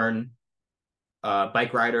 Saltburn.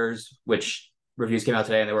 Bike Riders, which reviews came out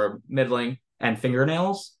today and they were middling, and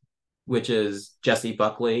Fingernails, which is Jesse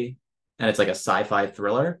Buckley, and it's like a sci-fi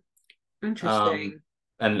thriller. Interesting.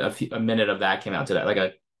 And a minute of that came out today, like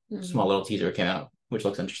a Mhm. small little teaser came out, which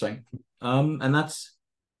looks interesting. And that's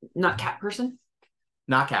Not Cat Person.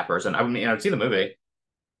 not Cat Person. I mean, I've seen the movie,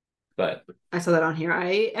 but I saw that on here.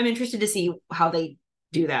 I am interested to see how they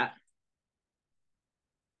do that.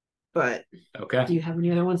 But okay. do you have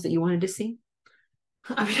any other ones that you wanted to see?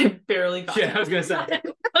 I mean, I barely got. Yeah, I was gonna say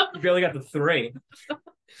you barely got the 3.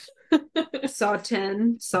 Saw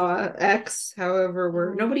 10, Saw X.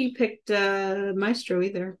 However, nobody picked Maestro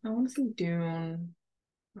either. I want to see Dune.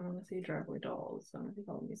 I want to see Driveway Dolls. I want to see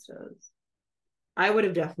all these does. I would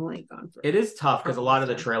have definitely gone for It is tough because a lot of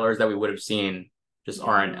the trailers that we would have seen just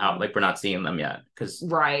aren't out. Like we're not seeing them yet because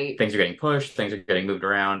right. things are getting pushed, things are getting moved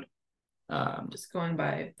around. Just going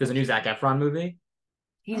by. There's a new Zac Efron movie,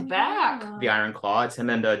 He's back. The Iron Claw. It's him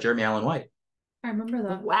and Jeremy Allen White. I remember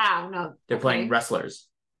that. Wow. No, They're okay. playing wrestlers.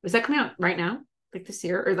 Is that coming out right now? Like this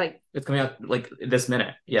year, or like? It's coming out like this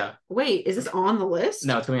minute. Yeah. Wait, is this on the list?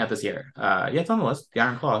 No, it's coming out this year. Yeah, it's on the list. The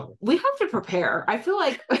Iron Claw. We have to prepare. I feel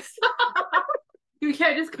like. You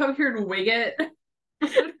can't just come here and wing it.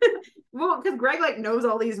 Well, because Greg like knows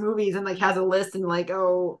all these movies and like has a list and like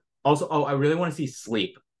Also, I really want to see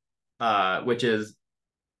Sleep, which is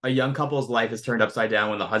a young couple's life is turned upside down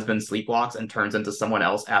when the husband sleepwalks and turns into someone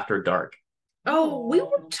else after dark. we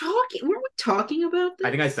were talking. Weren't we talking about this?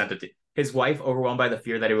 I think I sent it to his wife, overwhelmed by the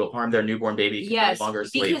fear that he will harm their newborn baby, can Yes, no longer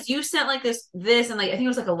sleep. because you sent like this and like I think it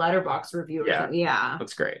was like a letterbox review. Or Yeah. something. Yeah.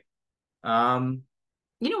 Looks great.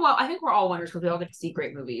 You know what? I think we're all winners because we all get to see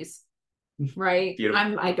great movies, right?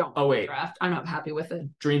 Beautiful. I don't. Oh, wait. Draft. I'm not happy with it.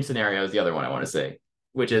 Dream Scenario is the other one I want to see,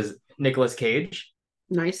 which is Nicolas Cage,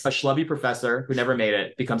 Nice. a schlubby professor who never made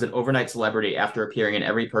it, becomes an overnight celebrity after appearing in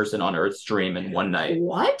every person on Earth's dream in one night.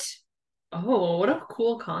 What? Oh, what a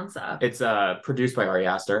cool concept. It's produced by Ari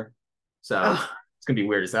Aster, so Ugh. it's gonna be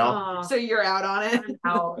weird as hell. Aw, So you're out on it.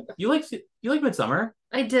 I'm out. You like Midsummer?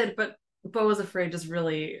 I did, but was afraid just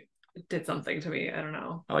really did something to me. I don't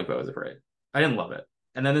know. I like Beau is Afraid. I didn't love it.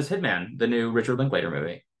 And then there's Hitman, the new Richard Linklater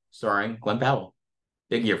movie, starring Glenn Powell.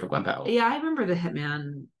 Big year for Glenn Powell. Yeah, I remember the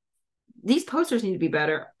Hitman. These posters need to be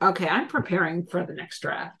better. Okay, I'm preparing for the next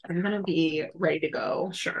draft. I'm gonna be ready to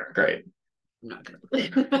go. Sure. Great. I'm not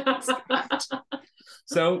gonna.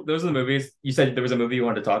 So those are the movies. You said there was a movie you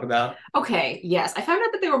wanted to talk about. Okay, yes, I found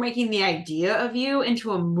out that they were making The Idea of You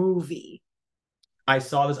into a movie. I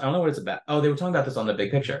saw this. I don't know what it's about. Oh, they were talking about this on The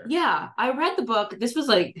Big Picture. Yeah, I read the book. This was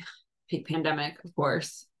like peak pandemic, of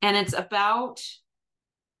course, and it's about.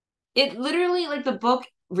 It literally, like, the book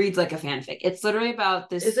reads like a fanfic. It's literally about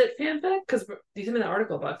this. Is it fanfic? Because you sent me an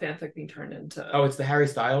article about fanfic being turned into. Oh, it's the Harry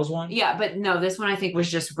Styles one? Yeah, but no, this one I think was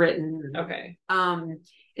just written. Okay.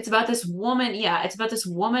 It's about this woman. Yeah, it's about this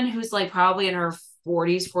woman who's like probably in her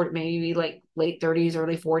 40s, maybe like late 30s,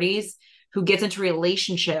 early 40s, who gets into a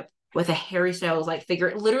relationship with a Harry Styles like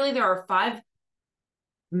figure. Literally, there are 5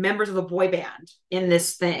 members of a boy band in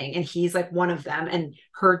this thing, and he's like one of them. And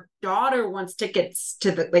her daughter wants tickets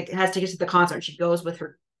to has tickets to the concert. And she goes with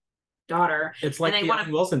her daughter. It's like And they the wanna-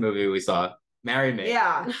 Owen Wilson movie we saw, Marry Me.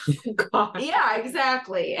 Yeah, God. yeah,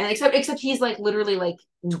 exactly. And except he's like literally like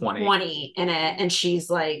 20 in it, and she's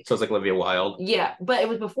like, So it's like Olivia Wilde. yeah, but it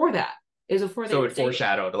was before that. It was before they So were it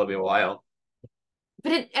foreshadowed Olivia Wilde.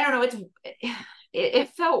 But I don't know. It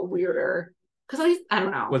felt weirder because at least I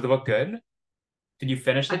don't know. Was the book good? Did you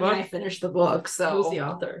finish the I mean, book? I finished the book, so Who's the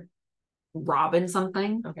author? Robin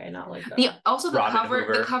something. Okay, not like that. The Robin cover.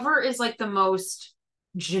 Hoover. The cover is like the most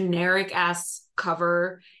generic ass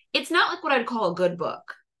cover. It's not like what I'd call a good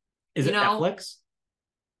book. Is you it know, Netflix?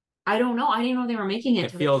 I don't know. I didn't know they were making it.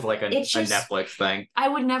 It feels like a It's just- Netflix thing. I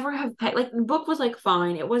would never have like the book was like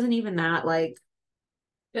fine. It wasn't even that like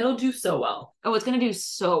It'll do so well. oh it's gonna do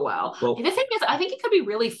so well. Well- The thing is, I think it could be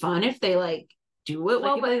really fun if they like do it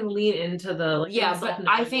well, Like, if but they lean into the like yeah, stuff but in a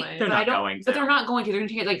I good think way. They're but not I don't. going to. But they're not going to. They're going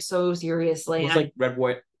to take it like so seriously. It's And like Red,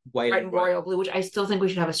 White, Red and Royal Blue, which I still think we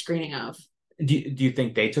should have a screening of. Do you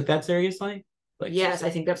think they took that seriously? Like, Yes, I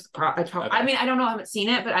think that's the problem. Okay. I mean, I don't know. I haven't seen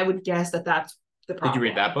it, but I would guess that that's the Did problem. you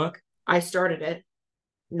read that book? I started it.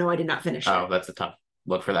 No, I did not finish Oh, it. that's a tough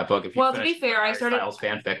look for that book. If you Well, to be finished fair, the I Harry started- Styles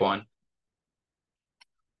fanfic one.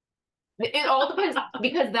 It all depends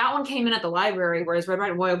because that one came in at the library, whereas Red,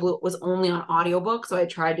 White, and Royal Blue was only on audiobook. So I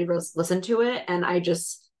tried to listen to it, and I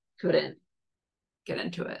just couldn't get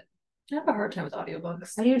into it. I have a hard time with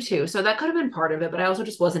audiobooks. I do too. So that could have been part of it, but I also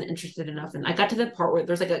just wasn't interested enough. And I got to the part where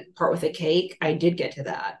there's like a part with a cake. I did get to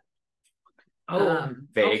that. Oh,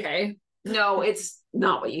 Vague. okay. No, it's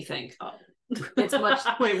not what you think. Oh. It's much.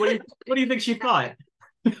 Wait, what do you think she thought?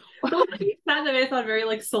 Well, you said that I thought very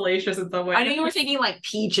like salacious in some way. I know you were thinking like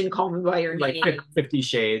peach and call me by your Like name, 50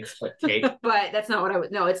 Shades of cake. but that's not what I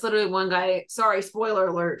would. No, it's literally one guy. Sorry, spoiler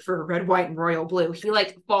alert for Red, White, and Royal Blue. He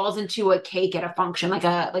like falls into a cake at a function, like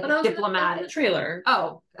a Oh, that was in the diplomatic. trailer.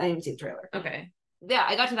 Oh, I didn't see the trailer. Okay. Yeah,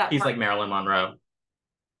 I got to that. He's part. like Marilyn Monroe.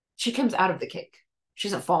 She comes out of the cake. She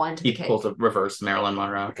doesn't fall into He the cake. pulls a reverse Marilyn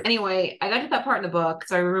Monroe. Anyway, I got to that part in the book,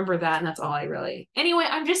 so I remember that, and that's all I really. Anyway,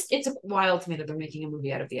 it's wild to me that they're making a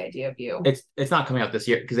movie out of The Idea of You. It's not coming out this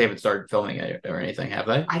year because they haven't started filming it or anything, have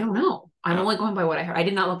they? I don't know. I'm No. only going by what I heard. I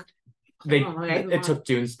did not look. They Oh, okay. it took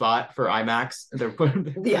Dune's spot for IMAX. They're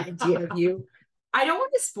putting The Idea of You. I don't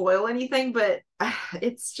want to spoil anything, but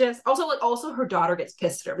it's just also her daughter gets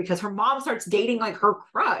pissed at her because her mom starts dating like her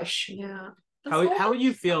crush. Yeah. How would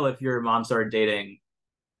you feel if your mom started dating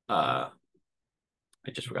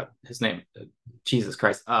I just forgot his name. Jesus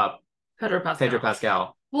Christ. Pedro Pascal. Pedro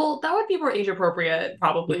Pascal. Well, that would be more age appropriate,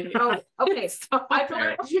 probably. Oh, okay. I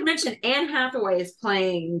forgot I should mention Anne Hathaway is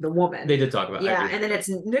playing the woman. They did talk about Yeah, it. and then it's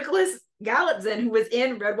Nicholas Galitzin, who was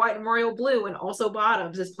in Red, White, and Royal Blue, and also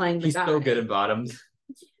Bottoms, is playing the He's guy. so good at bottoms.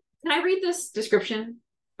 Can I read this description?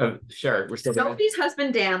 Sure, we're still gonna... Sophie's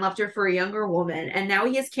husband Dan left her for a younger woman, and now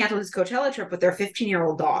he has canceled his Coachella trip with their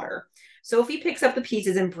 15-year-old daughter. Sophie picks up the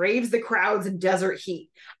pieces and braves the crowds in desert heat.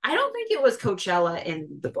 I don't think it was Coachella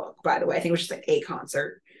in the book, by the way. I think it was just like a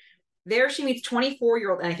concert. There she meets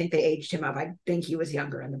 24-year-old, and I think they aged him up. I think he was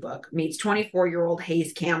younger in the book. Meets 24-year-old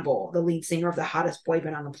Hayes Campbell, the lead singer of the hottest boy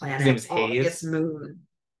band on the planet. His name's Hayes? August Moon.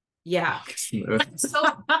 Yeah. So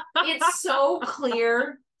it's so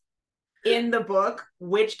clear in the book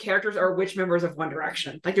which characters are which members of One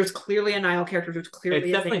Direction. Like there's clearly a Niall character, there's clearly It's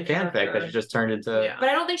a definitely Zayn fanfic character. that she just turned into... Yeah. But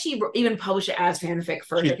I don't think she even published it as fanfic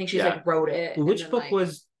first. I think she Yeah. like wrote it. and Which then, book like,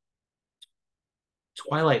 was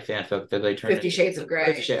Twilight fanfic that they turned 50 into? Shades of Grey?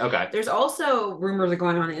 50 Shades, okay. There's also rumors are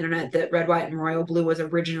going on the internet that Red, White, and Royal Blue was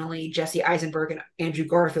originally Jesse Eisenberg and Andrew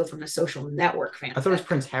Garfield from the Social Network fanfic. I thought it was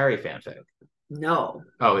Prince Harry fanfic. No.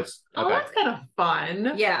 Oh, it's... Oh, Okay. that's kind of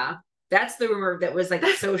fun. Yeah. That's the rumor that was like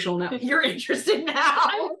social now. You're interested now.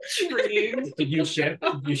 I'm intrigued. Did you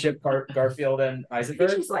ship Garfield and I think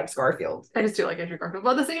Eisenberg? she's like Garfield. I just do like Andrew Garfield.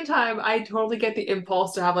 But at the same time, I totally get the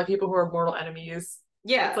impulse to have like people who are mortal enemies.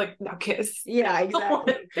 Yeah. It's like, now kiss. Yeah,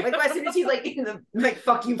 exactly. Like as soon as he's like in the like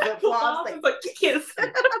fuck you flip flops, like kiss.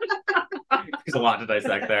 There's a lot to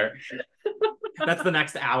dissect there. That's the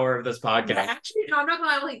next hour of this podcast. actually, no, I'm not gonna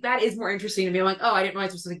lie. Like that is more interesting to me. I'm like, oh, I didn't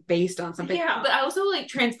realize this was like based on something. Yeah. But I also like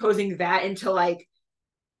transposing that into like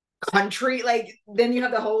country. Like then you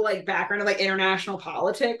have the whole like background of like international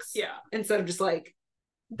politics. Yeah. Instead of just like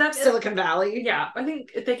That's Silicon Valley. Yeah. I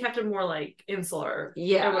think if they kept it more like insular,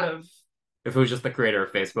 Yeah. I would have. If it was just the creator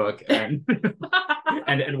of Facebook and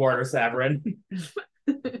and Eduardo Saverin,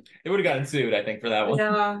 it would have gotten sued, I think, for that one.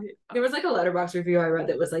 Yeah. There was like a Letterboxd review I read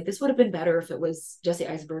that was like, this would have been better if it was Jesse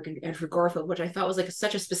Eisenberg and Andrew Garfield, which I thought was like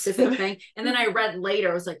such a specific thing. And then I read later,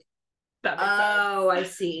 I was like, That makes sense. oh, I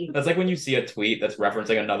see. That's like when you see a tweet that's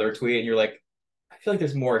referencing another tweet and you're like, I feel like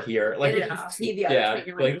there's more here. Like, And then you see the other yeah, tweet,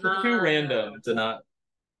 you're like like, it's too random to not.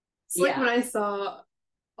 It's like Yeah. when I saw,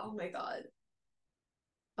 oh my god,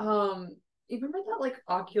 you remember that like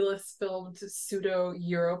Oculus filmed pseudo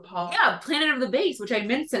Europop? Yeah, Planet of the Bass, which I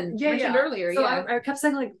mentioned earlier. So yeah. I kept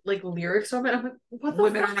saying like lyrics from it. I'm like, what the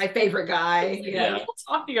Women fuck are my favorite guy. Yeah. what are you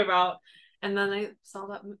talking about? And then I saw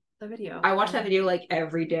the video. I watched that video like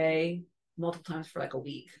every day, multiple times for like a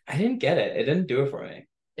week. I didn't get it. It didn't do it for me.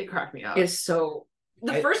 It cracked me up. It's so.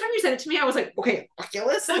 The I- first time you sent it to me, I was like, okay,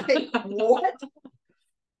 Oculus? Like, what?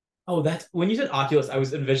 Oh, that's when you said Oculus, I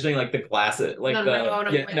was envisioning like the glasses, like No, the no,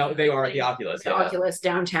 yeah, wait, no, they are like, the Oculus. The Yeah. Oculus,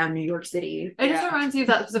 downtown New York City. It just Yeah. reminds me of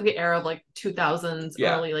that specific era of like 2000s,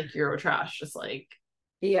 Yeah. early like Euro trash, just like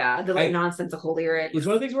Yeah, the like I- nonsensical lyrics. It was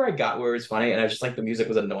one of the things where I got where it was funny, and I was just like the music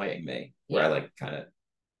was annoying me. Where I Yeah. like kind of,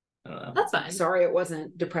 I don't know. that's fine. Sorry, it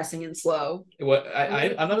wasn't depressing and slow. What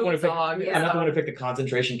I'm not the one who picked. Dog. Yeah. I'm not the one who picked the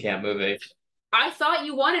concentration camp movie. I thought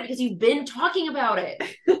you wanted it because you've been talking about it.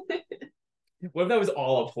 What if that was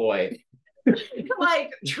all a ploy?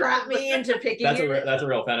 Like trap me into picking That's it. that's a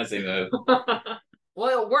real fantasy move.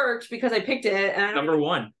 Well, it worked because I picked it, and Number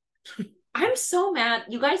one. I'm so mad.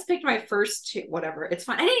 You guys picked my first two. Whatever, it's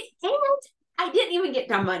fine. I didn't even get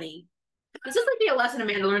dumb money. This is like the lesson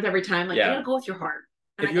Amanda learns every time. Like, Yeah. you gotta go with your heart.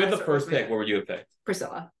 And If I you had gotta the start first with pick, what would you have picked?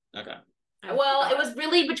 Priscilla. Okay. Well, it was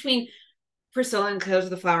really between Priscilla and Killers of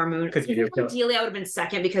the Flower Moon. 'Cause you do kill- Ideally, I would have been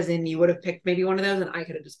second because then you would have picked maybe one of those, and I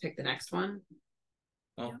could have just picked the next one.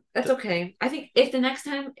 Oh. That's okay. I think if the next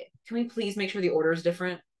time, can we please make sure the order is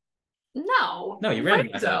different? No. No, you Right,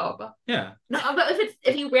 randomized it. though. Yeah. No, but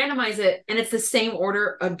if you randomize it and it's the same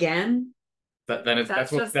order again, Then it's,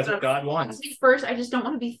 That's that's just what the- God wants. I'll be first. I just don't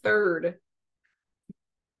want to be third.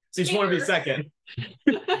 So you just want to be second.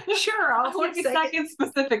 Sure, I want to be second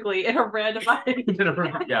specifically in a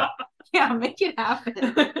randomized. Yeah. Yeah, make it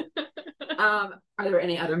happen. Are there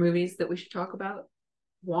any other movies that we should talk about?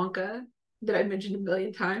 Wonka, that I mentioned a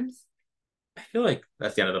million times. I feel like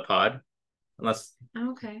that's the end of the pod. Unless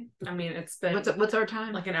Okay. I mean, it's been What's our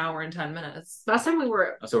time? like an hour and 10 minutes. Last time we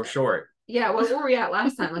were, so we're short. yeah, what were we at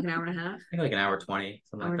last time? Like an hour and a half? I think like an hour 20,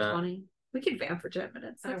 something Hour like that. 20. We could vamp for 10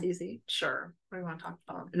 minutes. That's easy. Sure. What do you want to talk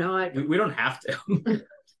about? No, We don't have to.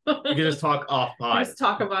 We can just talk off pod. Just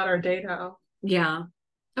talk about our day now. yeah.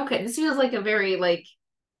 Okay, this feels like a very like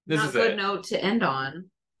This not is good it. note to end on.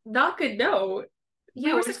 Not good note. Yeah,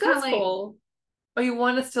 We were we're just kinda, like, successful. Oh, you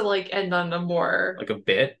want us to like end on a more Like a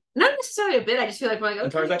bit. not necessarily a bit. I just feel like we're like, okay,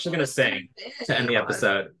 Tara's actually gonna sing to end the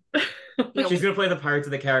episode. Yeah, She's gonna play the Pirates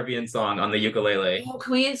of the Caribbean song on the ukulele. Oh,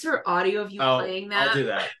 can we insert audio of you playing that? I'll do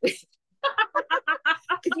that.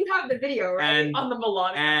 Because you have the video, right? And on the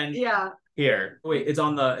melodica. and Yeah. here, wait, it's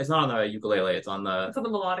not on the ukulele. It's on the It's on the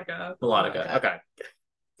melodica. melodica. Okay,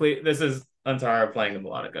 please. This is Antara playing the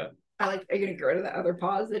melodica. I like. Are you gonna get rid of the other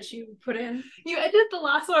pause that you put in? You ended the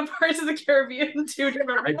last one, Pirates of the Caribbean too. Do you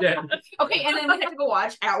remember? I did. Okay, and then we had to go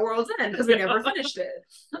watch At World's End because we never finished it.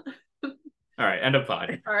 All right, end of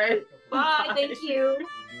pod. All right. Bye. Thank you.